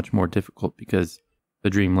Dreamlands was much more difficult because the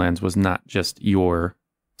Dreamlands was not just your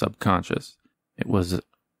subconscious. It was,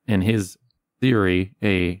 in his theory,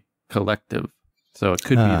 a collective. So it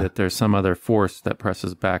could be that there's some other force that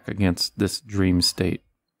presses back against this dream state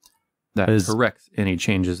that corrects any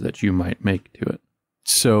changes that you might make to it.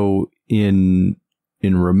 So in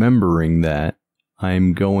remembering that,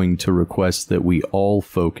 I'm going to request that we all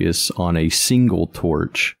focus on a single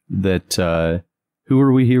torch that, who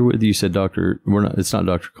are we here with? You said it's not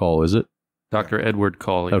Dr. Call, is it? Dr. Edward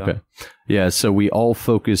Call, yeah. Okay. Yeah, so we all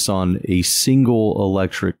focus on a single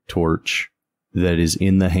electric torch that is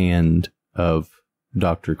in the hand of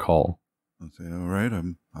Dr. Call. I'll say, all right,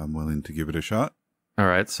 I'm willing to give it a shot. All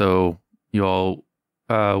right, so you all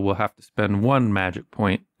will have to spend 1 magic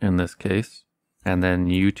point in this case, and then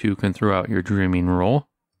you two can throw out your dreaming roll.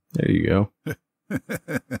 There you go.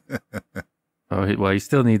 He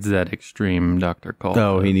still needs that extreme, Dr. Call.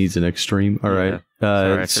 Oh, he needs an extreme? All right.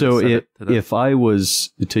 Sorry, so if I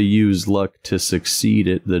was to use luck to succeed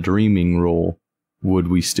at the dreaming roll, would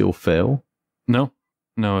we still fail? No,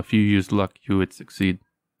 if you used luck, you would succeed.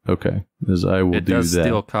 Okay, because I will do that. It does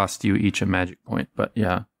still cost you each a magic point, but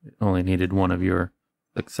yeah, it only needed 1 of your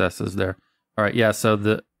successes there. All right, yeah, so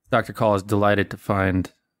the Dr. Call is delighted to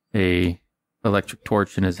find a electric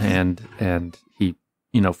torch in his hand, and he,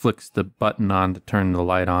 flicks the button on to turn the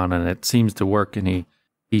light on, and it seems to work, and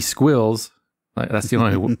he squeals. Like, that's the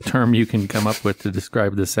only term you can come up with to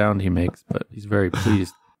describe the sound he makes, but he's very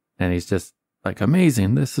pleased, and he's just like,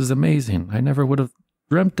 amazing, this is amazing. I never would have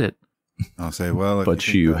dreamt it. I'll say, well, but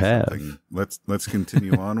you have. Let's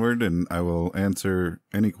continue onward, and I will answer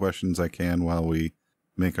any questions I can while we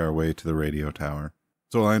make our way to the radio tower.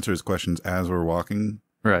 So I'll answer his questions as we're walking.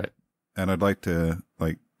 Right. And I'd like to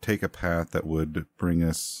take a path that would bring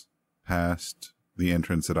us past the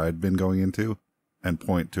entrance that I'd been going into and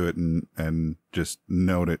point to it and just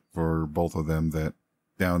note it for both of them that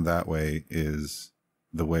down that way is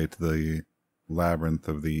the way to the labyrinth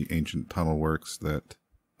of the ancient tunnel works that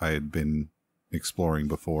I had been exploring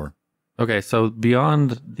before. Okay, so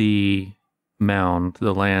beyond the mound,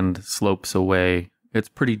 the land slopes away. It's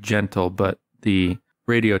pretty gentle, but the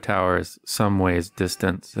radio tower is some ways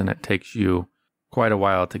distant, and it takes you quite a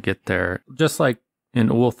while to get there. Just like in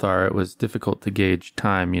Ulthar, it was difficult to gauge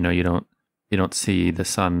time. You don't see the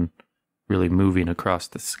sun really moving across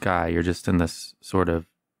the sky. You're just in this sort of,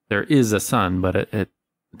 there is a sun, but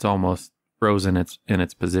it's almost frozen in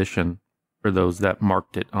its position. For those that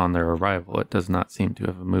marked it on their arrival, it does not seem to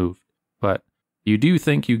have moved. But you do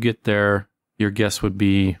think you get there. Your guess would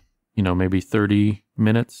be, maybe 30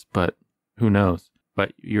 minutes, but who knows?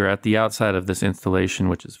 But you're at the outside of this installation,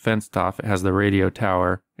 which is fenced off. It has the radio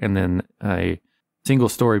tower and then a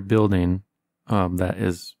single-story building that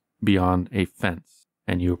is beyond a fence.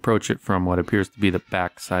 And you approach it from what appears to be the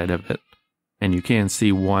back side of it. And you can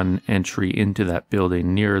see one entry into that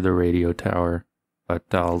building near the radio tower. But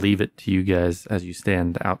I'll leave it to you guys as you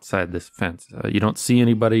stand outside this fence. You don't see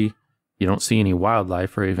anybody. You don't see any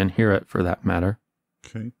wildlife or even hear it for that matter.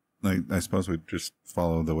 Okay. I suppose we'd just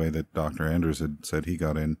follow the way that Dr. Andrews had said he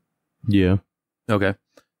got in. Yeah. Okay.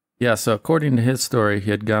 Yeah, so according to his story,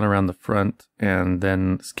 he had gone around the front and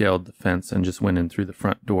then scaled the fence and just went in through the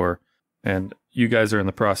front door. And you guys are in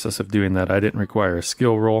the process of doing that. I didn't require a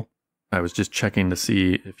skill roll. I was just checking to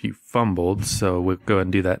see if you fumbled, so we'll go ahead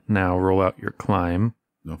and do that now. Roll out your climb.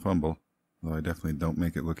 No fumble, though I definitely don't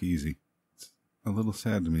make it look easy. It's a little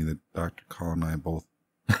sad to me that Dr. Call and I both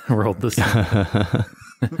Rolled the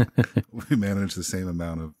same. we managed the same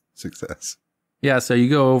amount of success. Yeah, so you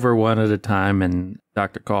go over one at a time, and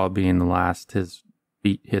Dr. Call being the last, his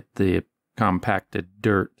feet hit the compacted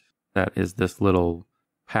dirt that is this little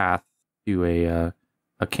path to a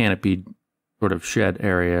canopied sort of shed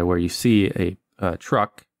area where you see a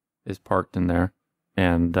truck is parked in there,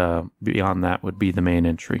 and beyond that would be the main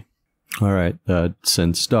entry. All right.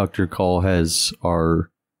 Since Dr. Call has our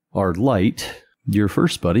light, you're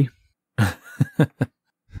first, buddy.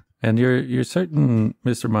 And you're certain,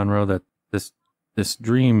 Mr. Monroe, that this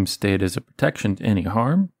dream state is a protection to any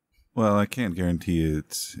harm? Well, I can't guarantee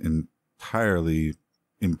it's entirely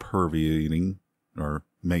imperviating or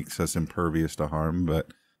makes us impervious to harm, but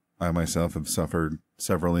I myself have suffered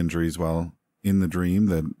several injuries while in the dream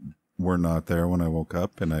that were not there when I woke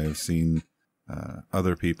up, and I have seen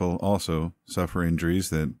other people also suffer injuries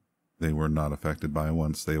that they were not affected by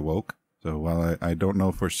once they awoke. So while I don't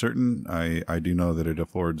know for certain, I do know that it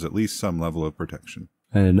affords at least some level of protection.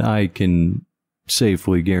 And I can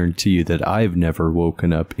safely guarantee you that I've never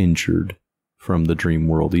woken up injured from the dream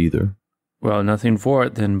world either. Well, nothing for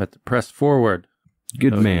it then but to press forward.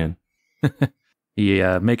 Good man. He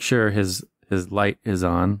makes sure his light is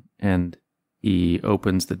on, and he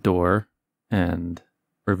opens the door and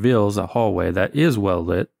reveals a hallway that is well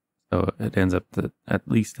lit. So it ends up that, at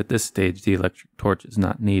least at this stage, the electric torch is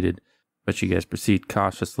not needed. But you guys proceed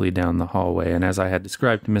cautiously down the hallway. And as I had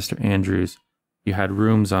described to Mr. Andrews, you had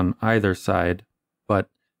rooms on either side, but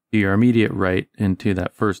to your immediate right into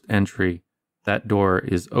that first entry, that door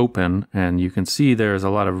is open, and you can see there's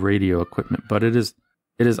a lot of radio equipment, but it is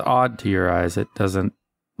odd to your eyes. It doesn't,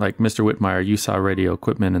 like Mr. Whitmire, you saw radio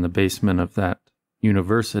equipment in the basement of that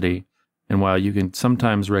university, and while you can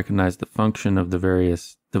sometimes recognize the function of the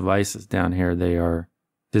various devices down here, they are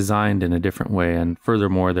designed in a different way, and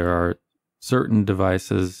furthermore, there are certain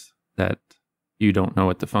devices that you don't know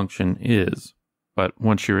what the function is. But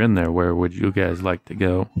once you're in there, where would you guys like to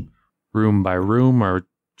go? Room by room, or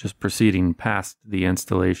just proceeding past the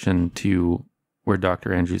installation to where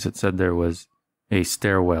Dr. Andrews had said there was a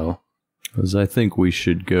stairwell? Because I think we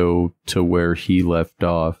should go to where he left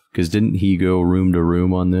off. Because didn't he go room to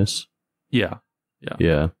room on this? Yeah.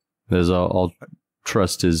 Yeah. Because I'll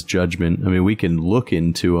trust his judgment. I mean, we can look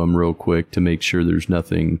into them real quick to make sure there's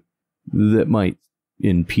nothing that might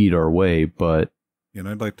impede our way, but... And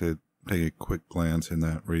I'd like to take a quick glance in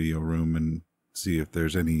that radio room and see if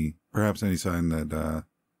there's perhaps any sign that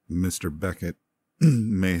Mr. Beckett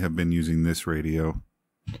may have been using this radio.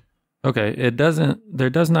 Okay, there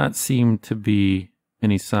does not seem to be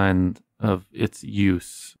any sign of its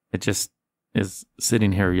use. It just is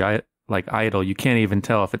sitting here like idle. You can't even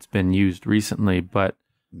tell if it's been used recently, but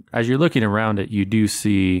as you're looking around it, you do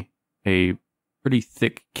see a pretty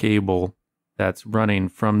thick cable that's running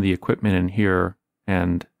from the equipment in here,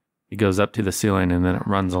 and it goes up to the ceiling, and then it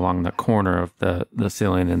runs along the corner of the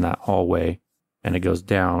ceiling in that hallway, and it goes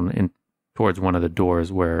down in towards one of the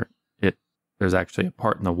doors where there's actually a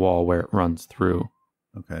part in the wall where it runs through.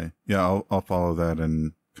 Okay. Yeah, I'll follow that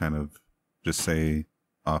and kind of just say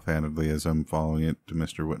offhandedly as I'm following it to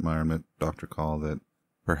Mr. Whitmire and Dr. Call that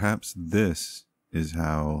perhaps this is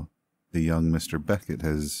how the young Mr. Beckett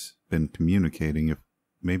has been communicating.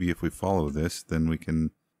 If we follow this, then we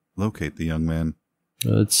can locate the young man.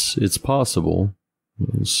 It's possible.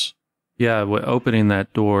 Yeah, opening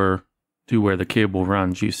that door to where the cable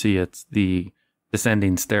runs, you see it's the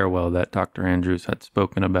descending stairwell that Dr. Andrews had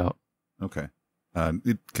spoken about. Okay.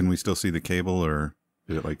 Can we still see the cable, or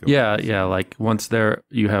did it like... Yeah, like once there,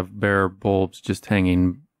 you have bare bulbs just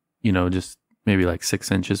hanging, just maybe like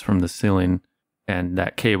 6 inches from the ceiling, and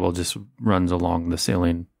that cable just runs along the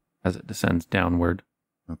ceiling as it descends downward.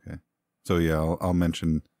 Okay. So yeah, I'll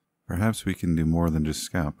mention perhaps we can do more than just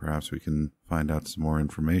scout. Perhaps we can find out some more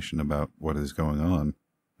information about what is going on.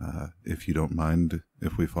 If you don't mind,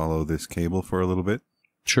 if we follow this cable for a little bit.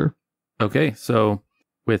 Sure. Okay, so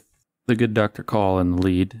with the good Dr. Call in the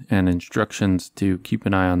lead and instructions to keep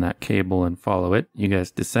an eye on that cable and follow it, you guys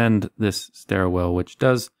descend this stairwell, which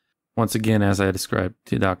does, once again, as I described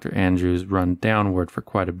to Dr. Andrews, run downward for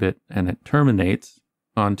quite a bit, and it terminates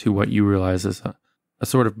onto what you realize is a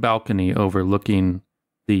sort of balcony overlooking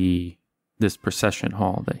this procession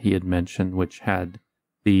hall that he had mentioned, which had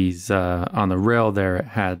these, on the rail there, it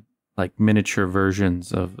had like miniature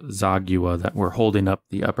versions of Zhaggua that were holding up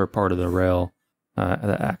the upper part of the rail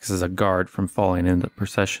that acts as a guard from falling into the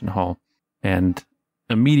procession hall. And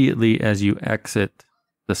immediately as you exit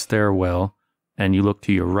the stairwell, and you look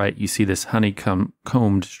to your right, you see this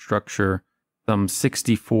honeycombed structure, some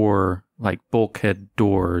 64 like bulkhead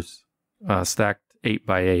doors, stacked 8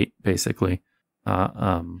 by 8, basically.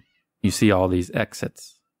 You see all these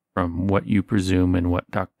exits from what you presume and what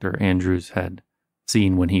Dr. Andrews had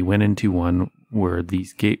seen when he went into one were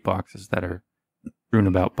these gate boxes that are strewn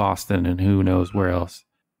about Boston and who knows where else.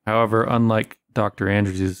 However, unlike Dr.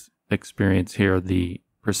 Andrews' experience here, the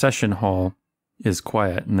procession hall is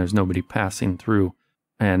quiet and there's nobody passing through.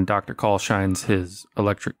 And Dr. Call shines his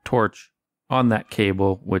electric torch on that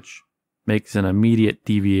cable, which makes an immediate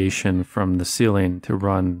deviation from the ceiling to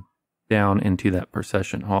run down into that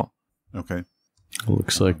procession hall. Okay.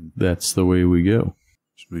 Looks like that's the way we go.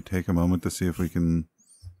 Should we take a moment to see if we can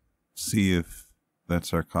see if that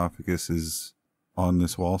sarcophagus is on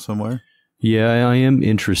this wall somewhere? Yeah, I am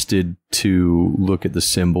interested to look at the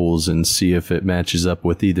symbols and see if it matches up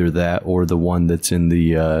with either that or the one that's in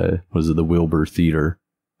the, the Wilbur Theater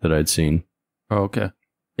that I'd seen. Oh, okay.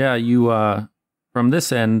 Yeah, you, from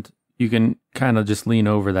this end, you can kind of just lean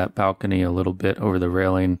over that balcony a little bit over the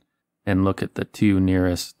railing and look at the two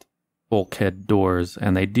nearest bulkhead doors,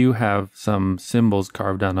 and they do have some symbols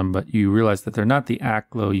carved on them, but you realize that they're not the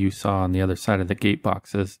ACLO you saw on the other side of the gate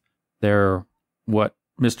boxes. They're what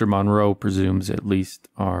Mr. Monroe presumes, at least,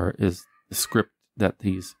 is the script that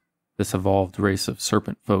this evolved race of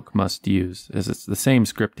serpent folk must use. Is it's the same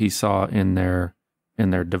script he saw in their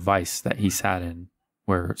device that he sat in,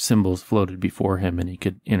 where symbols floated before him and he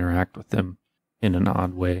could interact with them in an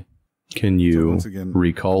odd way. Can you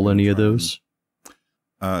recall any of those?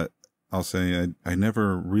 I'll say I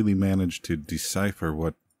never really managed to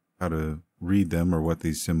decipher how to read them or what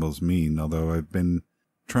these symbols mean, although I've been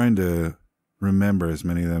trying to remember as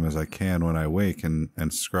many of them as I can when I wake and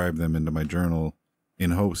scribe them into my journal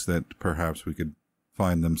in hopes that perhaps we could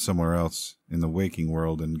find them somewhere else in the waking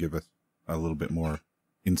world and give us a little bit more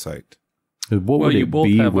insight. What would it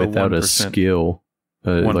be without a skill,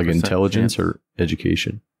 like intelligence or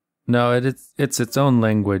education? No, it's its own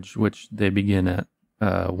language, which they begin at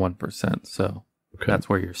 1%. So that's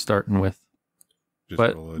where you're starting with.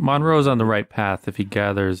 But Monroe's on the right path. If he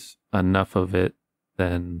gathers enough of it,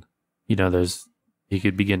 then he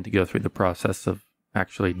could begin to go through the process of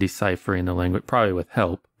actually deciphering the language, probably with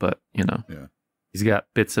help. But he's got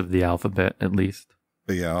bits of the alphabet at least.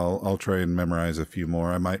 But yeah, I'll try and memorize a few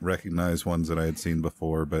more. I might recognize ones that I had seen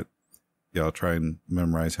before, but yeah, I'll try and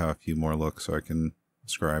memorize how a few more look so I can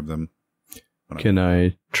scribe them. Can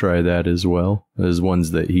I try that as well as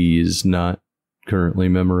ones that he's not currently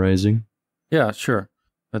memorizing? Yeah, sure.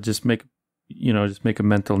 Just make a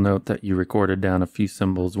mental note that you recorded down a few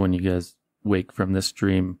symbols when you guys wake from this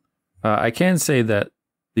dream. I can say that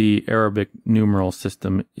the Arabic numeral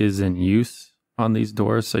system is in use on these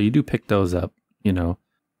doors, so you do pick those up. You're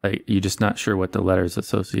just not sure what the letters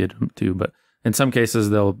associate them to, but in some cases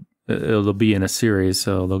it'll be in a series,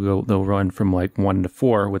 so they'll run from like 1 to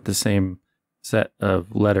 4 with the same set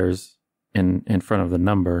of letters in front of the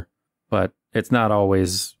number, but there's not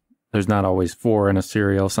always 4 in a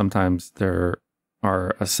serial. Sometimes there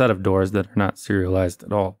are a set of doors that are not serialized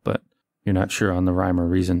at all, but you're not sure on the rhyme or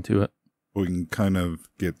reason to it. We can kind of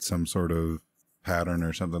get some sort of pattern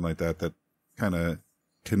or something like that kind of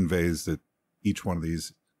conveys that each one of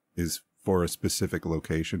these is for a specific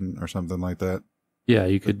location or something like that. Yeah,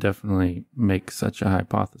 you could definitely make such a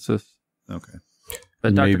hypothesis. Okay.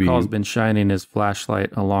 But Dr. Call's been shining his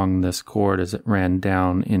flashlight along this cord as it ran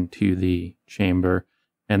down into the chamber.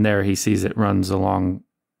 And there he sees it runs along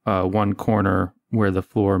one corner where the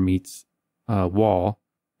floor meets a wall,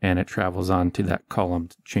 and it travels on to that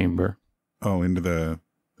columned chamber. Oh, into the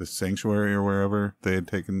sanctuary or wherever they had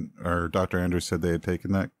taken, or Dr. Andrews said they had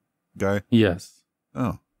taken that guy? Yes.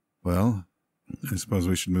 Oh, well, I suppose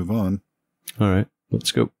we should move on. All right,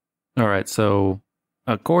 let's go. All right, so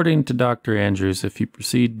according to Dr. Andrews, if you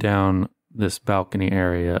proceed down this balcony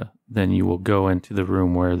area, then you will go into the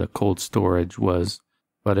room where the cold storage was.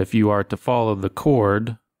 But if you are to follow the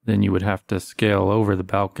cord, then you would have to scale over the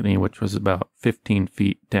balcony, which was about 15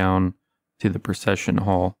 feet down to the procession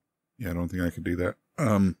hall. Yeah, I don't think I could do that.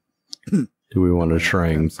 Do we want to try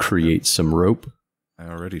and create some rope? I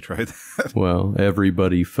already tried that. Well,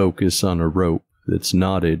 everybody focus on a rope that's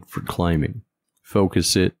knotted for climbing.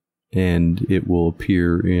 Focus it, and it will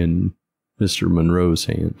appear in Mr. Monroe's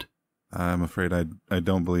hand. I'm afraid I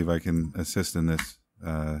don't believe I can assist in this.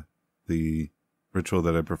 The ritual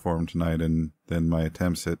that I performed tonight and then my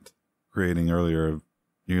attempts at creating earlier have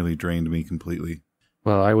nearly drained me completely.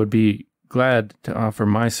 Well, I would be glad to offer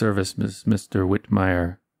my service, Mr.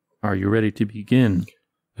 Whitmire. Are you ready to begin?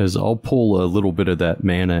 As I'll pull a little bit of that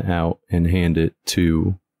mana out and hand it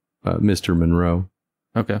to Mr. Monroe.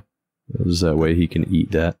 Okay. As that way he can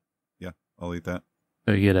eat that. Yeah, I'll eat that.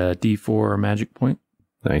 So you get a D4 magic point.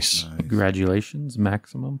 Nice. Congratulations,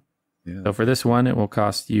 maximum. Yeah. So for this one, it will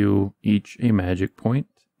cost you each a magic point,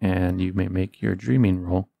 and you may make your dreaming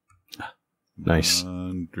roll. Nice.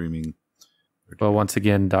 Dreaming. Well, once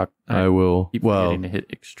again, Doc, I will. keep Well, forgetting to hit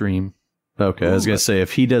extreme. okay, I was going to say,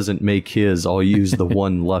 if he doesn't make his, I'll use the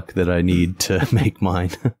one luck that I need to make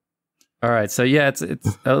mine. All right, so yeah, it's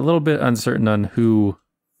a little bit uncertain on who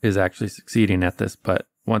is actually succeeding at this, but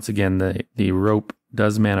once again, the rope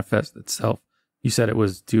does manifest itself. You said it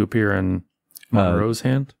was to appear in Monroe's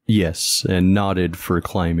hand? Yes, and knotted for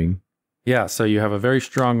climbing. Yeah, so you have a very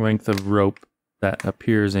strong length of rope that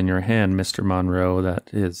appears in your hand, Mr. Monroe, that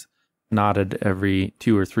is knotted every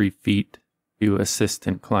 2 or 3 feet to assist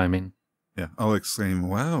in climbing. Yeah, I'll exclaim,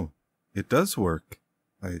 wow, it does work.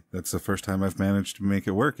 That's the first time I've managed to make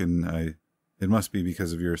it work, and it must be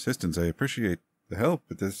because of your assistance. I appreciate the help,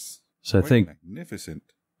 but this So I quite think magnificent.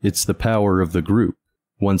 it's the power of the group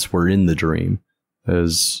once we're in the dream.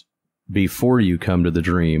 As before you come to the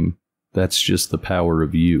dream, that's just the power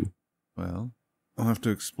of you. Well, I'll have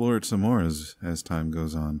to explore it some more as time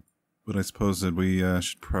goes on. But I suppose that we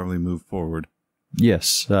should probably move forward.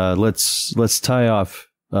 Yes, let's tie off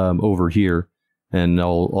over here, and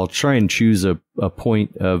I'll try and choose a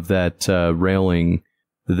point of that railing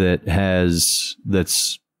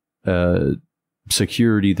that's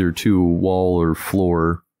secured either to a wall or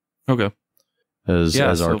floor Okay.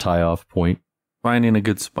 as our tie off point. Finding a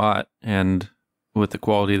good spot, and with the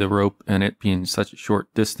quality of the rope and it being such a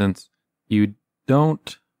short distance, you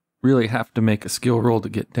don't really have to make a skill roll to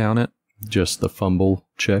get down it. Just the fumble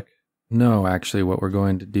check. No, actually, what we're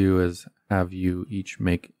going to do is have you each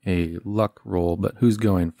make a luck roll, but who's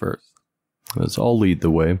going first? As I'll lead the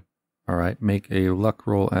way. All right, make a luck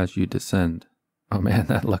roll as you descend. Oh man,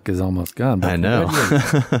 that luck is almost gone. But I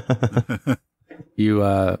know.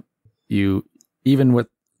 You even with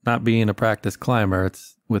not being a practiced climber,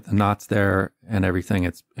 it's with the knots there and everything,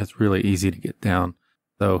 it's really easy to get down.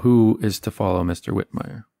 So who is to follow Mr.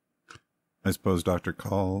 Whitmire? I suppose Dr.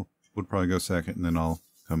 Call would probably go second, and then I'll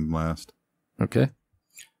come last. Okay.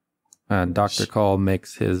 And Dr. Call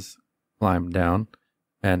makes his climb down,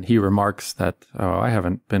 and he remarks that, oh, I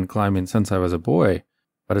haven't been climbing since I was a boy,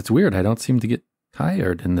 but it's weird, I don't seem to get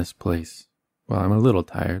tired in this place. Well, I'm a little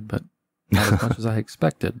tired, but not as much as I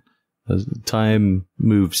expected. As time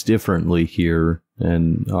moves differently here,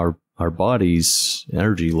 and our body's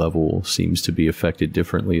energy level seems to be affected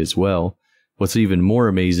differently as well. What's even more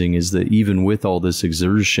amazing is that even with all this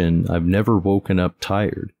exertion, I've never woken up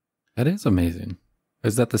tired. That is amazing.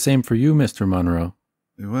 Is that the same for you, Mr. Monroe?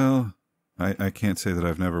 Well, I can't say that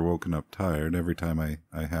I've never woken up tired. Every time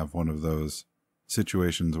I have one of those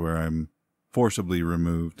situations where I'm forcibly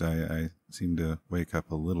removed, I seem to wake up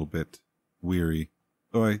a little bit weary.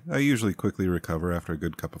 Though I usually quickly recover after a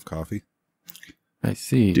good cup of coffee. I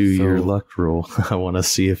see. Do your luck roll. I want to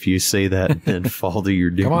see if you say that and fall to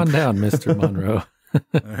your doom. Come on down, Mr. Monroe.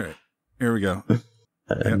 All right, here we go.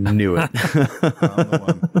 I knew it. I'm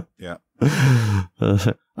the one. Yeah.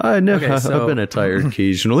 I've been a tired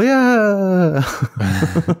occasionally. Yeah.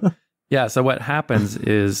 Yeah, so what happens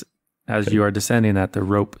is, as you are descending that, the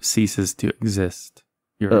rope ceases to exist.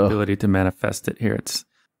 Your ability to manifest it here. It's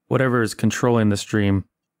whatever is controlling the stream,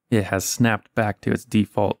 it has snapped back to its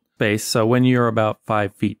default space. So when you're about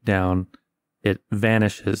 5 feet down, it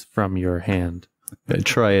vanishes from your hand.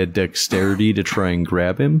 Try a dexterity to try and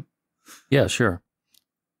grab him. Yeah, sure.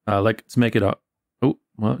 Let's make it up. Oh,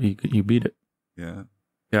 well, you beat it. Yeah.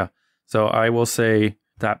 Yeah. So I will say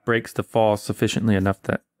that breaks the fall sufficiently enough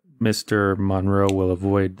that Mr. Monroe will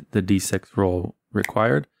avoid the D6 roll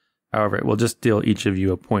required. However, it will just deal each of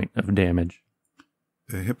you a point of damage.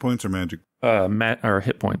 Hit points or magic? Or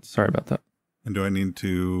hit points. Sorry about that. And do I need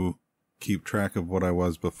to keep track of what I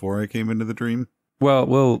was before I came into the dream?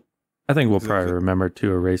 Well, I think we'll probably remember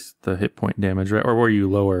to erase the hit point damage, right? Or were you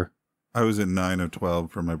lower? I was at 9 of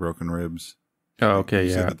 12 for my broken ribs. Oh, okay, You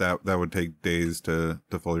yeah. said that would take days to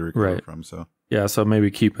fully recover from, so. Yeah, so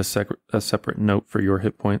maybe keep a separate note for your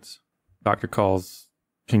hit points. Dr. Calls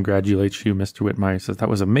congratulates you, Mr. Whitmire. He says, that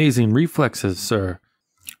was amazing reflexes, sir.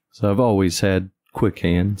 So I've always had quick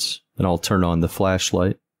hands, and I'll turn on the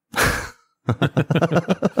flashlight.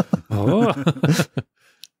 Oh.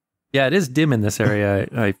 Yeah, it is dim in this area.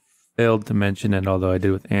 I failed to mention it, although I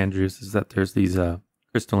did with Andrews, is that there's these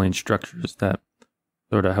crystalline structures that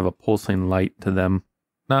sort of have a pulsing light to them.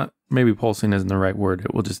 Not, maybe pulsing isn't the right word.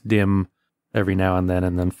 It will just dim every now and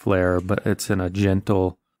then flare, but it's in a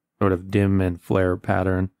gentle sort of dim and flare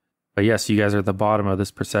pattern. But yes, you guys are at the bottom of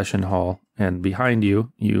this procession hall, and behind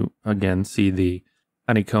you, you again see the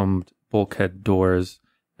honeycombed bulkhead doors.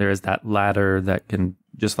 There is that ladder that can,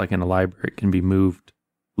 just like in a library, can be moved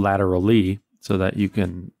laterally so that you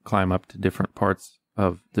can climb up to different parts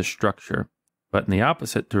of the structure. But in the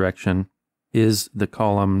opposite direction is the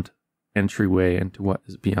columned entryway into what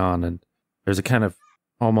is beyond, and there's a kind of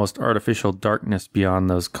almost artificial darkness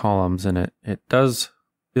beyond those columns, and it does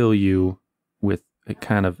fill you with a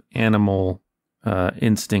kind of animal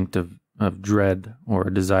instinct of dread or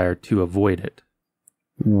a desire to avoid it.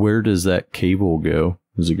 Where does that cable go?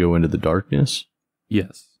 Does it go into the darkness?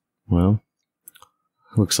 Yes. Well,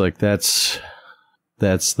 looks like that's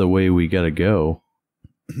the way we gotta go.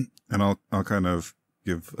 And I'll kind of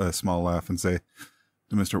give a small laugh and say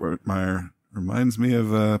to Mr. Whitmire, reminds me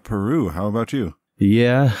of Peru. How about you?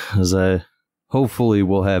 Yeah, as I hopefully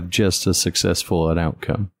will have just as successful an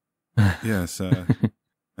outcome. Yes,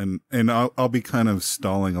 and I'll be kind of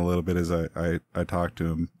stalling a little bit as I talk to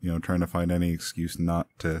him, trying to find any excuse not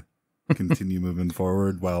to continue moving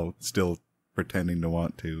forward while still pretending to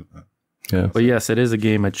want to. Yeah. But yes, it is a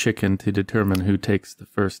game of chicken to determine who takes the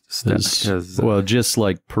first step. Well, just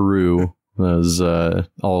like Peru, as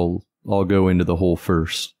I'll go into the hole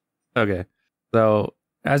first. Okay, so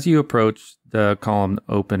as you approach the column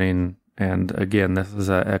opening, and again, this is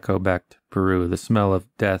an echo back to Peru, the smell of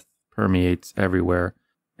death permeates everywhere,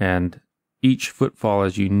 and each footfall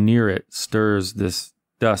as you near it stirs this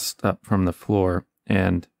dust up from the floor,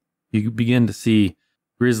 and you begin to see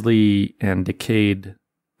grisly and decayed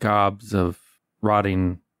gobs of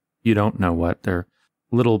rotting, you don't know what. They're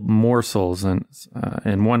little morsels, and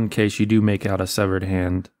in one case you do make out a severed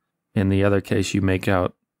hand. In the other case you make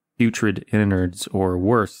out putrid innards or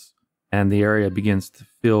worse, and the area begins to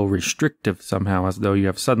feel restrictive somehow, as though you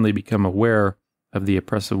have suddenly become aware of the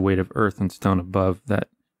oppressive weight of earth and stone above that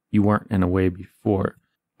you weren't in a way before.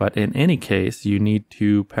 But in any case, you need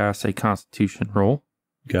to pass a Constitution roll.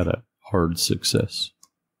 Got a hard success.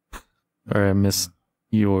 Or I missed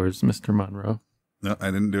yours, Mr. Monroe. No, I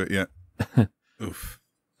didn't do it yet. Oof.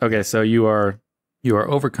 Okay, so you are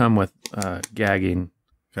overcome with gagging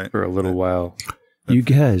for a little while. You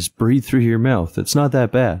guys, breathe through your mouth. It's not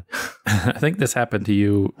that bad. I think this happened to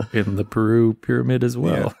you in the Peru pyramid as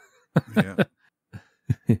well. Yeah.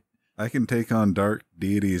 I can take on dark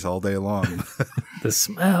deities all day long. The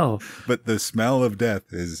smell. But the smell of death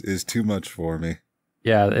is too much for me.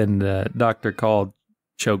 Yeah, and Dr. Call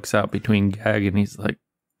chokes out between gag, and he's like,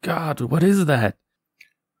 God, what is that?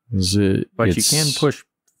 But you can push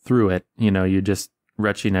through it. You're just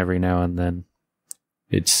retching every now and then.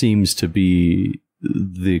 It seems to be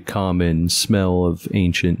the common smell of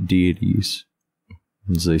ancient deities,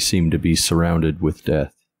 as they seem to be surrounded with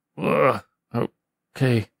death. Ugh.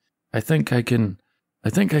 Okay, I think I can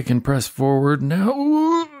press forward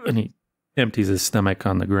now. And he empties his stomach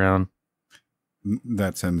on the ground.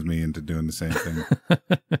 That sends me into doing the same thing.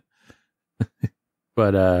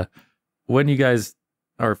 But when you guys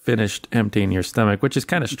are finished emptying your stomach, which is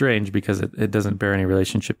kind of strange because it doesn't bear any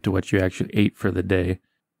relationship to what you actually ate for the day.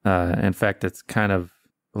 In fact, it's kind of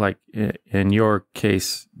like in your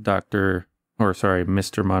case, Mr.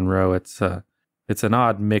 Monroe, it's an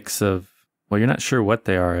odd mix of, well, you're not sure what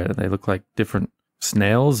they are. They look like different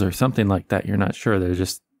snails or something like that. You're not sure. They're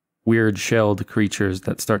just weird shelled creatures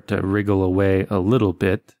that start to wriggle away a little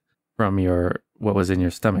bit from what was in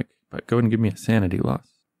your stomach. But go ahead and give me a sanity loss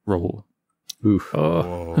roll. Oof.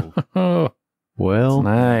 Oh. Whoa. Well,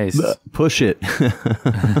 nice. Push it.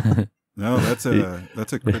 No, that's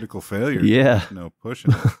a critical failure. Yeah. No,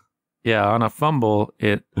 pushing it. Yeah, on a fumble,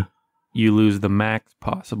 you lose the max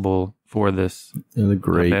possible for this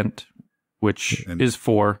event, which is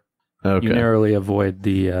 4. Okay. You narrowly avoid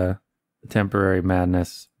the temporary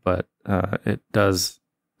madness, but it does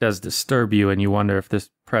disturb you, and you wonder if this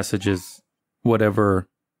presages whatever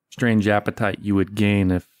strange appetite you would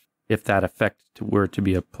gain if that effect were to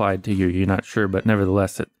be applied to you. You're not sure, but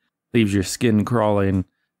nevertheless, it leaves your skin crawling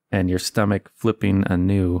and your stomach flipping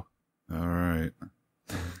anew. All right.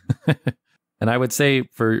 And I would say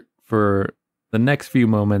for the next few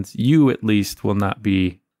moments, you at least will not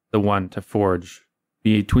be the one to forge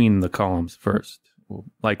between the columns first. We'll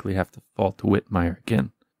likely have to fall to Whitmire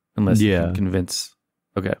again, unless you can convince.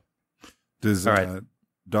 Okay. Does all right.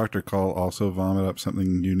 Dr. Call also vomit up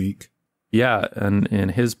something unique? Yeah, and in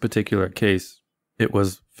his particular case, it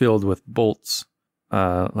was filled with bolts,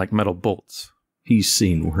 like metal bolts. He's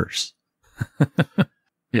seen worse.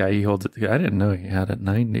 Yeah, he holds it together. I didn't know he had a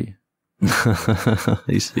 90.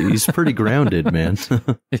 He's pretty grounded, man.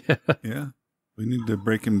 Yeah. Yeah. We need to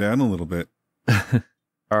break him down a little bit.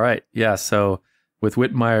 All right. Yeah. So with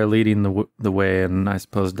Whitmire leading the way, and I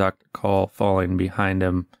suppose Dr. Call falling behind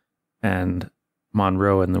him, and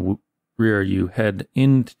Monroe in the rear, you head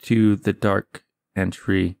into the dark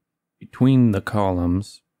entry between the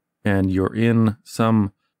columns, and you're in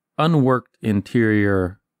some unworked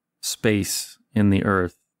interior space in the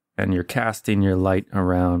earth, and you're casting your light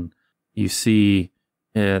around. You see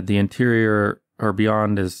the interior or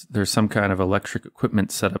beyond there's some kind of electric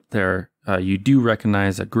equipment set up there. You do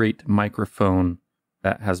recognize a great microphone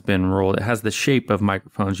that has been rolled. It has the shape of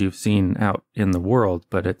microphones you've seen out in the world,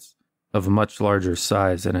 but it's of a much larger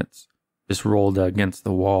size, and it's just rolled against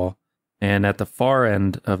the wall. And at the far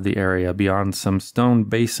end of the area, beyond some stone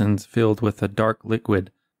basins filled with a dark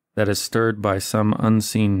liquid that is stirred by some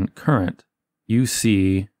unseen current, you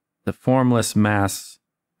see the formless mass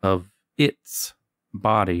of its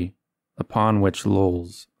body, upon which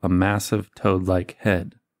lolls a massive toad-like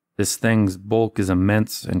head. This thing's bulk is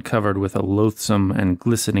immense and covered with a loathsome and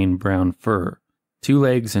glistening brown fur. 2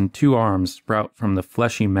 legs and 2 arms sprout from the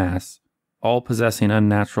fleshy mass, all possessing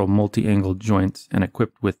unnatural multi-angled joints and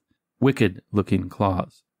equipped with wicked-looking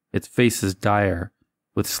claws. Its face is dire,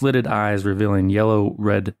 with slitted eyes revealing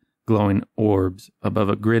yellow-red glowing orbs above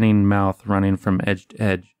a grinning mouth running from edge to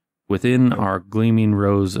edge. Within are gleaming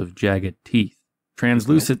rows of jagged teeth.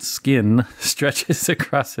 Translucent skin stretches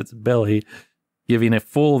across its belly, giving a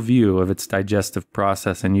full view of its digestive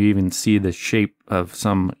process, and you even see the shape of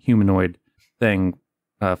some humanoid thing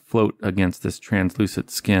float against this translucent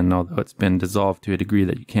skin, although it's been dissolved to a degree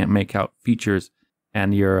that you can't make out features,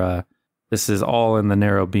 and this is all in the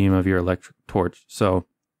narrow beam of your electric torch. So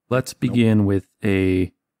let's begin with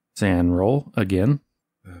a sand roll again.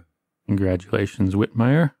 Congratulations,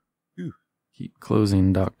 Whitmire. Phew. Keep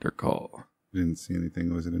closing Dr. Call. Didn't see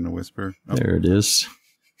anything. Was it in a whisper? Oh. There it is.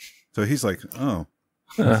 So he's like, oh,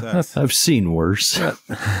 what's that? I've seen worse.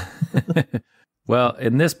 Well,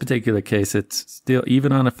 in this particular case, it's still,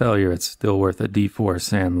 even on a failure, it's still worth a D4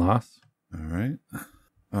 sand loss. All right.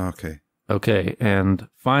 Okay. Okay, and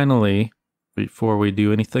finally, before we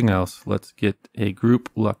do anything else, let's get a group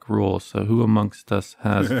luck roll. So who amongst us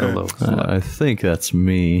has the lowest luck? I think that's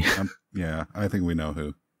me. Yeah, I think we know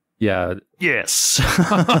who. Yeah. Yes.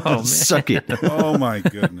 Oh, man. Suck it. Oh, my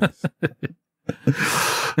goodness.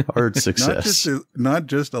 Hard success. Not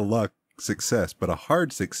just a luck success, but a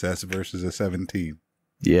hard success versus a 17.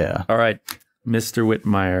 Yeah. All right, Mr.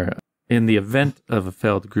 Whitmire, in the event of a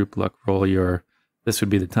failed group luck roll, this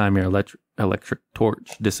would be the time your electric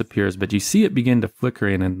torch disappears, but you see it begin to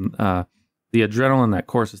flickering, and the adrenaline that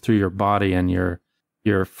courses through your body and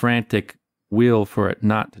your frantic will for it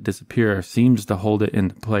not to disappear seems to hold it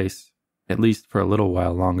into place, at least for a little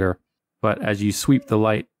while longer. But as you sweep the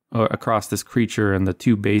light across this creature and the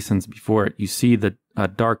 2 basins before it, you see the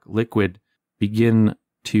dark liquid begin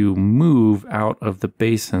to move out of the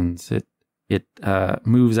basins. It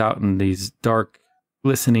moves out in these dark,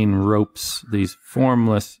 glistening ropes, these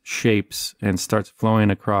formless shapes, and starts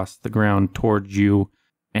flowing across the ground towards you.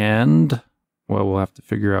 And, well, we'll have to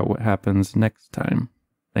figure out what happens next time.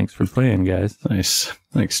 Thanks for playing, guys. Nice.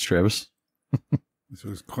 Thanks, Travis. This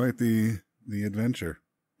was quite the adventure.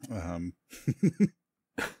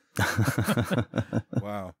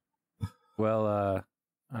 Wow. Well,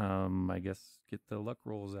 I guess get the luck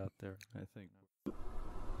rolls out there, I think.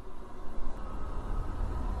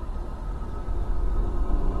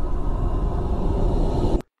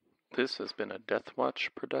 This has been a Death Watch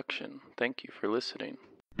production. Thank you for listening.